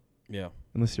know, Yeah.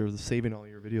 unless you're saving all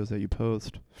your videos that you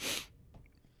post.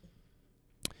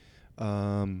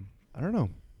 I don't know.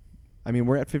 I mean,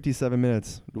 we're at 57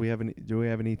 minutes. Do we have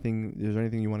anything? Is there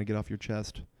anything you want to get off your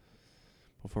chest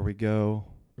before we go?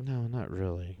 No, not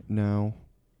really. No.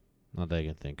 Not that I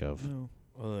can think of. No.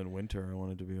 Other than winter, I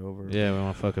want it to be over. Yeah, we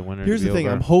want fucking winter. Here's to the be thing.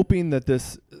 over. I'm hoping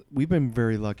that we've been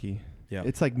very lucky. Yeah.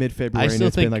 It's like mid-February I and still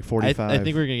it's think been like 45. I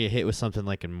think we're gonna get hit with something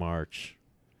like in March.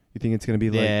 You think it's going to be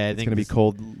like, Yeah, I it's think going to be this-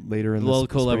 cold later in the Well,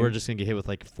 cold. spring? We're just gonna get hit with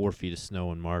like 4 feet of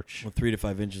snow in March. Well, 3 to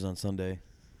 5 inches on Sunday. Is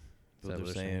That's that what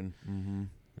what they're they're saying? saying. Mm-hmm.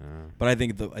 Uh, But I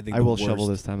think I will shovel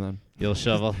this time then. You'll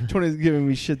shovel. Tony's giving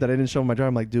me shit that I didn't shovel my drive.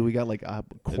 I'm like, dude, we got like a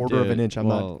quarter of an Dude, inch. I'm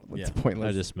well, not. It's yeah. pointless.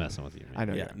 I'm just messing with you. Man. I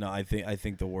know. Yeah. No, I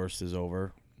think the worst is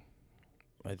over.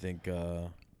 I think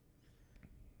because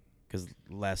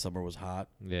last summer was hot,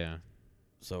 Yeah.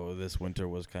 so this winter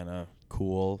was kind of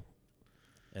cool,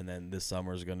 and then this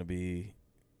summer is gonna be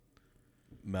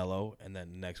mellow, and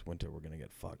then next winter we're gonna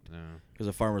get fucked. No. Because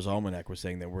the Farmer's Almanac was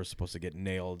saying that we're supposed to get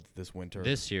nailed this winter.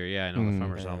 This year, yeah, I know Mm. the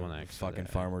Farmer's and Almanac. said fucking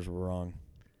that. farmers were wrong.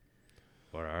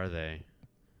 Or are they?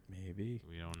 Maybe.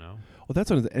 We don't know. Well, that's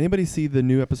what. It is. Anybody see the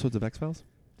new episodes of X Files?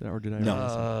 Or did I? No.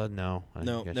 already see? No. I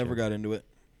No, think I never should. got into it.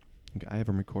 Okay, I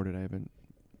haven't recorded. I haven't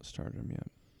started them yet.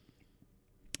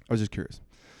 I was just curious.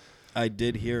 I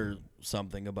did hear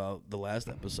something about the last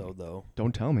episode, though.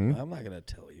 Don't tell me. I'm not gonna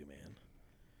tell you, man.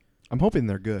 I'm hoping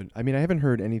they're good. I mean, I haven't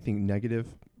heard anything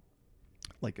negative.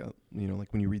 Like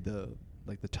like when you read the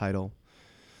title.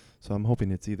 So I'm hoping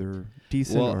it's either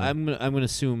decent Well, or I'm gonna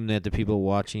assume that the people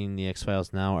watching the X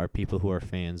Files now are people who are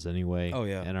fans anyway. Oh,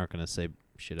 yeah. And aren't gonna say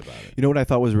shit about it. You know what I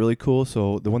thought was really cool?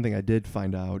 So the one thing I did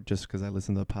find out just because I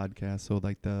listened to the podcast. So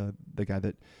like the guy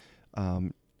that,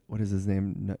 what is his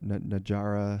name?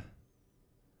 Najara.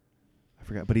 I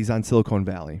forgot, but he's on Silicon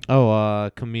Valley. Oh,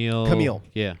 Camille. Camille.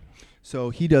 Yeah. So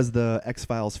he does the X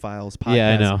Files podcast. Yeah,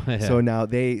 I know. Yeah. So now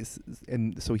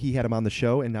so he had him on the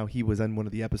show, and now he was on one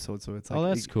of the episodes. So it's like, Oh,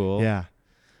 that's cool. Yeah.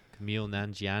 Camille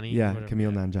Nanjiani. Yeah, whatever.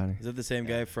 Camille Nanjiani. Is that the same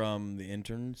guy from the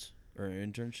interns or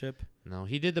internship? No,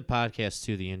 he did the podcast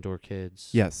too, the Indoor Kids.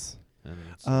 Yes. And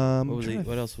it's, What was he?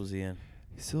 What else was he in?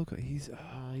 He's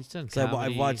he's done 'Cause I've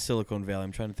comedy. watched Silicon Valley.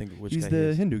 I'm trying to think of which he's guy the he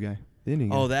is. Hindu guy. The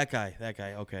Indian Oh, guy. that guy. That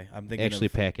guy. Okay, I'm thinking Actually,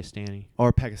 of, Pakistani.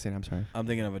 Or Pakistan. I'm sorry. I'm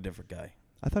thinking of a different guy.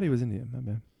 I thought he was Indian. My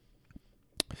bad.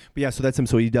 But yeah, so that's him.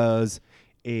 So he does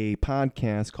a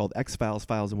podcast called X Files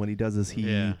Files, and what he does is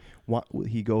he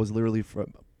goes literally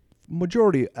from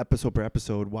majority episode per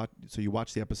episode. So you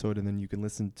watch the episode, and then you can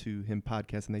listen to him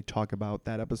podcast, and they talk about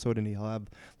that episode, and he'll have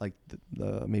like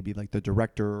the maybe like the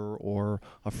director or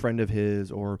a friend of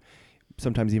his, or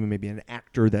sometimes even maybe an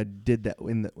actor that did that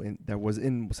that was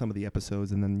in some of the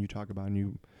episodes, and then you talk about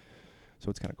so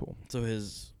it's kind of cool. So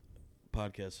his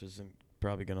podcast isn't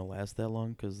probably going to last that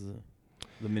long because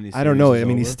the mini. I don't know. I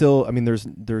mean, he's still. I mean,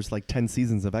 there's like 10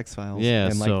 seasons of X Files. Yeah,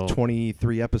 and so- like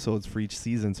 23 episodes for each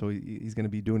season. So he's going to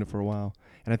be doing it for a while.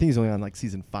 And I think he's only on like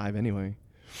season 5 anyway.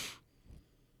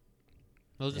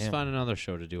 We'll just Damn. find another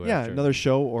show to do. Yeah, after. another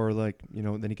show, or like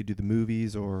then he could do the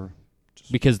movies or.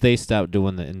 Because they stopped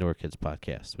doing the Indoor Kids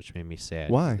podcast, which made me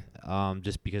sad. Why?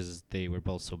 Just because they were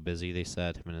both so busy. They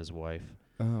said, him and his wife.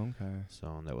 Oh, okay.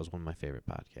 So that was one of my favorite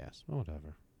podcasts. Well,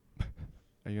 whatever.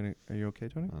 Are you okay,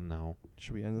 Tony? No.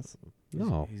 Should we end this?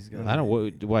 No. He's got I don't.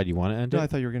 Why do you want to end No, it? I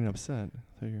thought you were getting upset.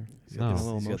 I thought you He's No. got, getting a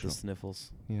little he's got the emotional.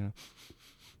 sniffles. Yeah.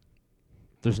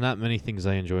 There's not many things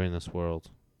I enjoy in this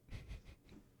world.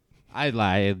 I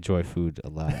lie. I enjoy food a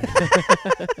lot.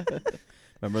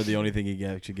 Remember the only thing he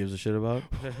actually gives a shit about?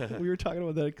 We were talking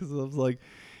about that because I was like,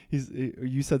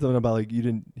 you said something about like he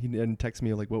didn't text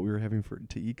me like what we were having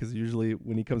to eat, because usually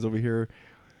when he comes over here,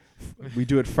 we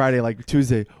do it Friday, like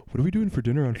Tuesday. What are we doing for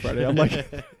dinner on Friday? I'm like,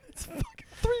 it's fucking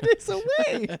 3 days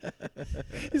away.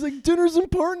 He's like, dinner's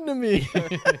important to me.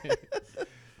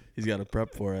 He's got to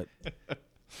prep for it.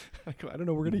 I go, I don't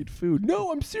know. We're gonna eat food.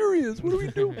 No, I'm serious. What do we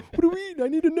do? What do we eat? I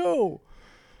need to know.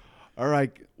 All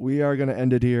right, we are gonna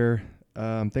end it here.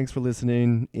 Thanks for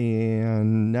listening.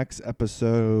 And next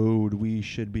episode, we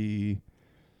should be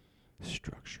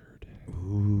structured.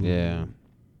 Ooh. Yeah.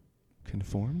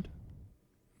 Conformed?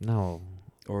 No.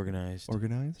 Organized.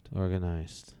 Organized?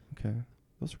 Organized. Okay.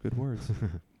 Those are good words.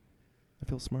 I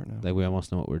feel smart now. Like we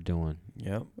almost know what we're doing.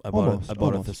 Yep. I Almost, bought a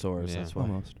almost. thesaurus. Yeah. That's why.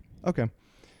 Almost. Okay.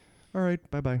 All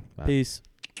right. Bye-bye. Bye. Peace.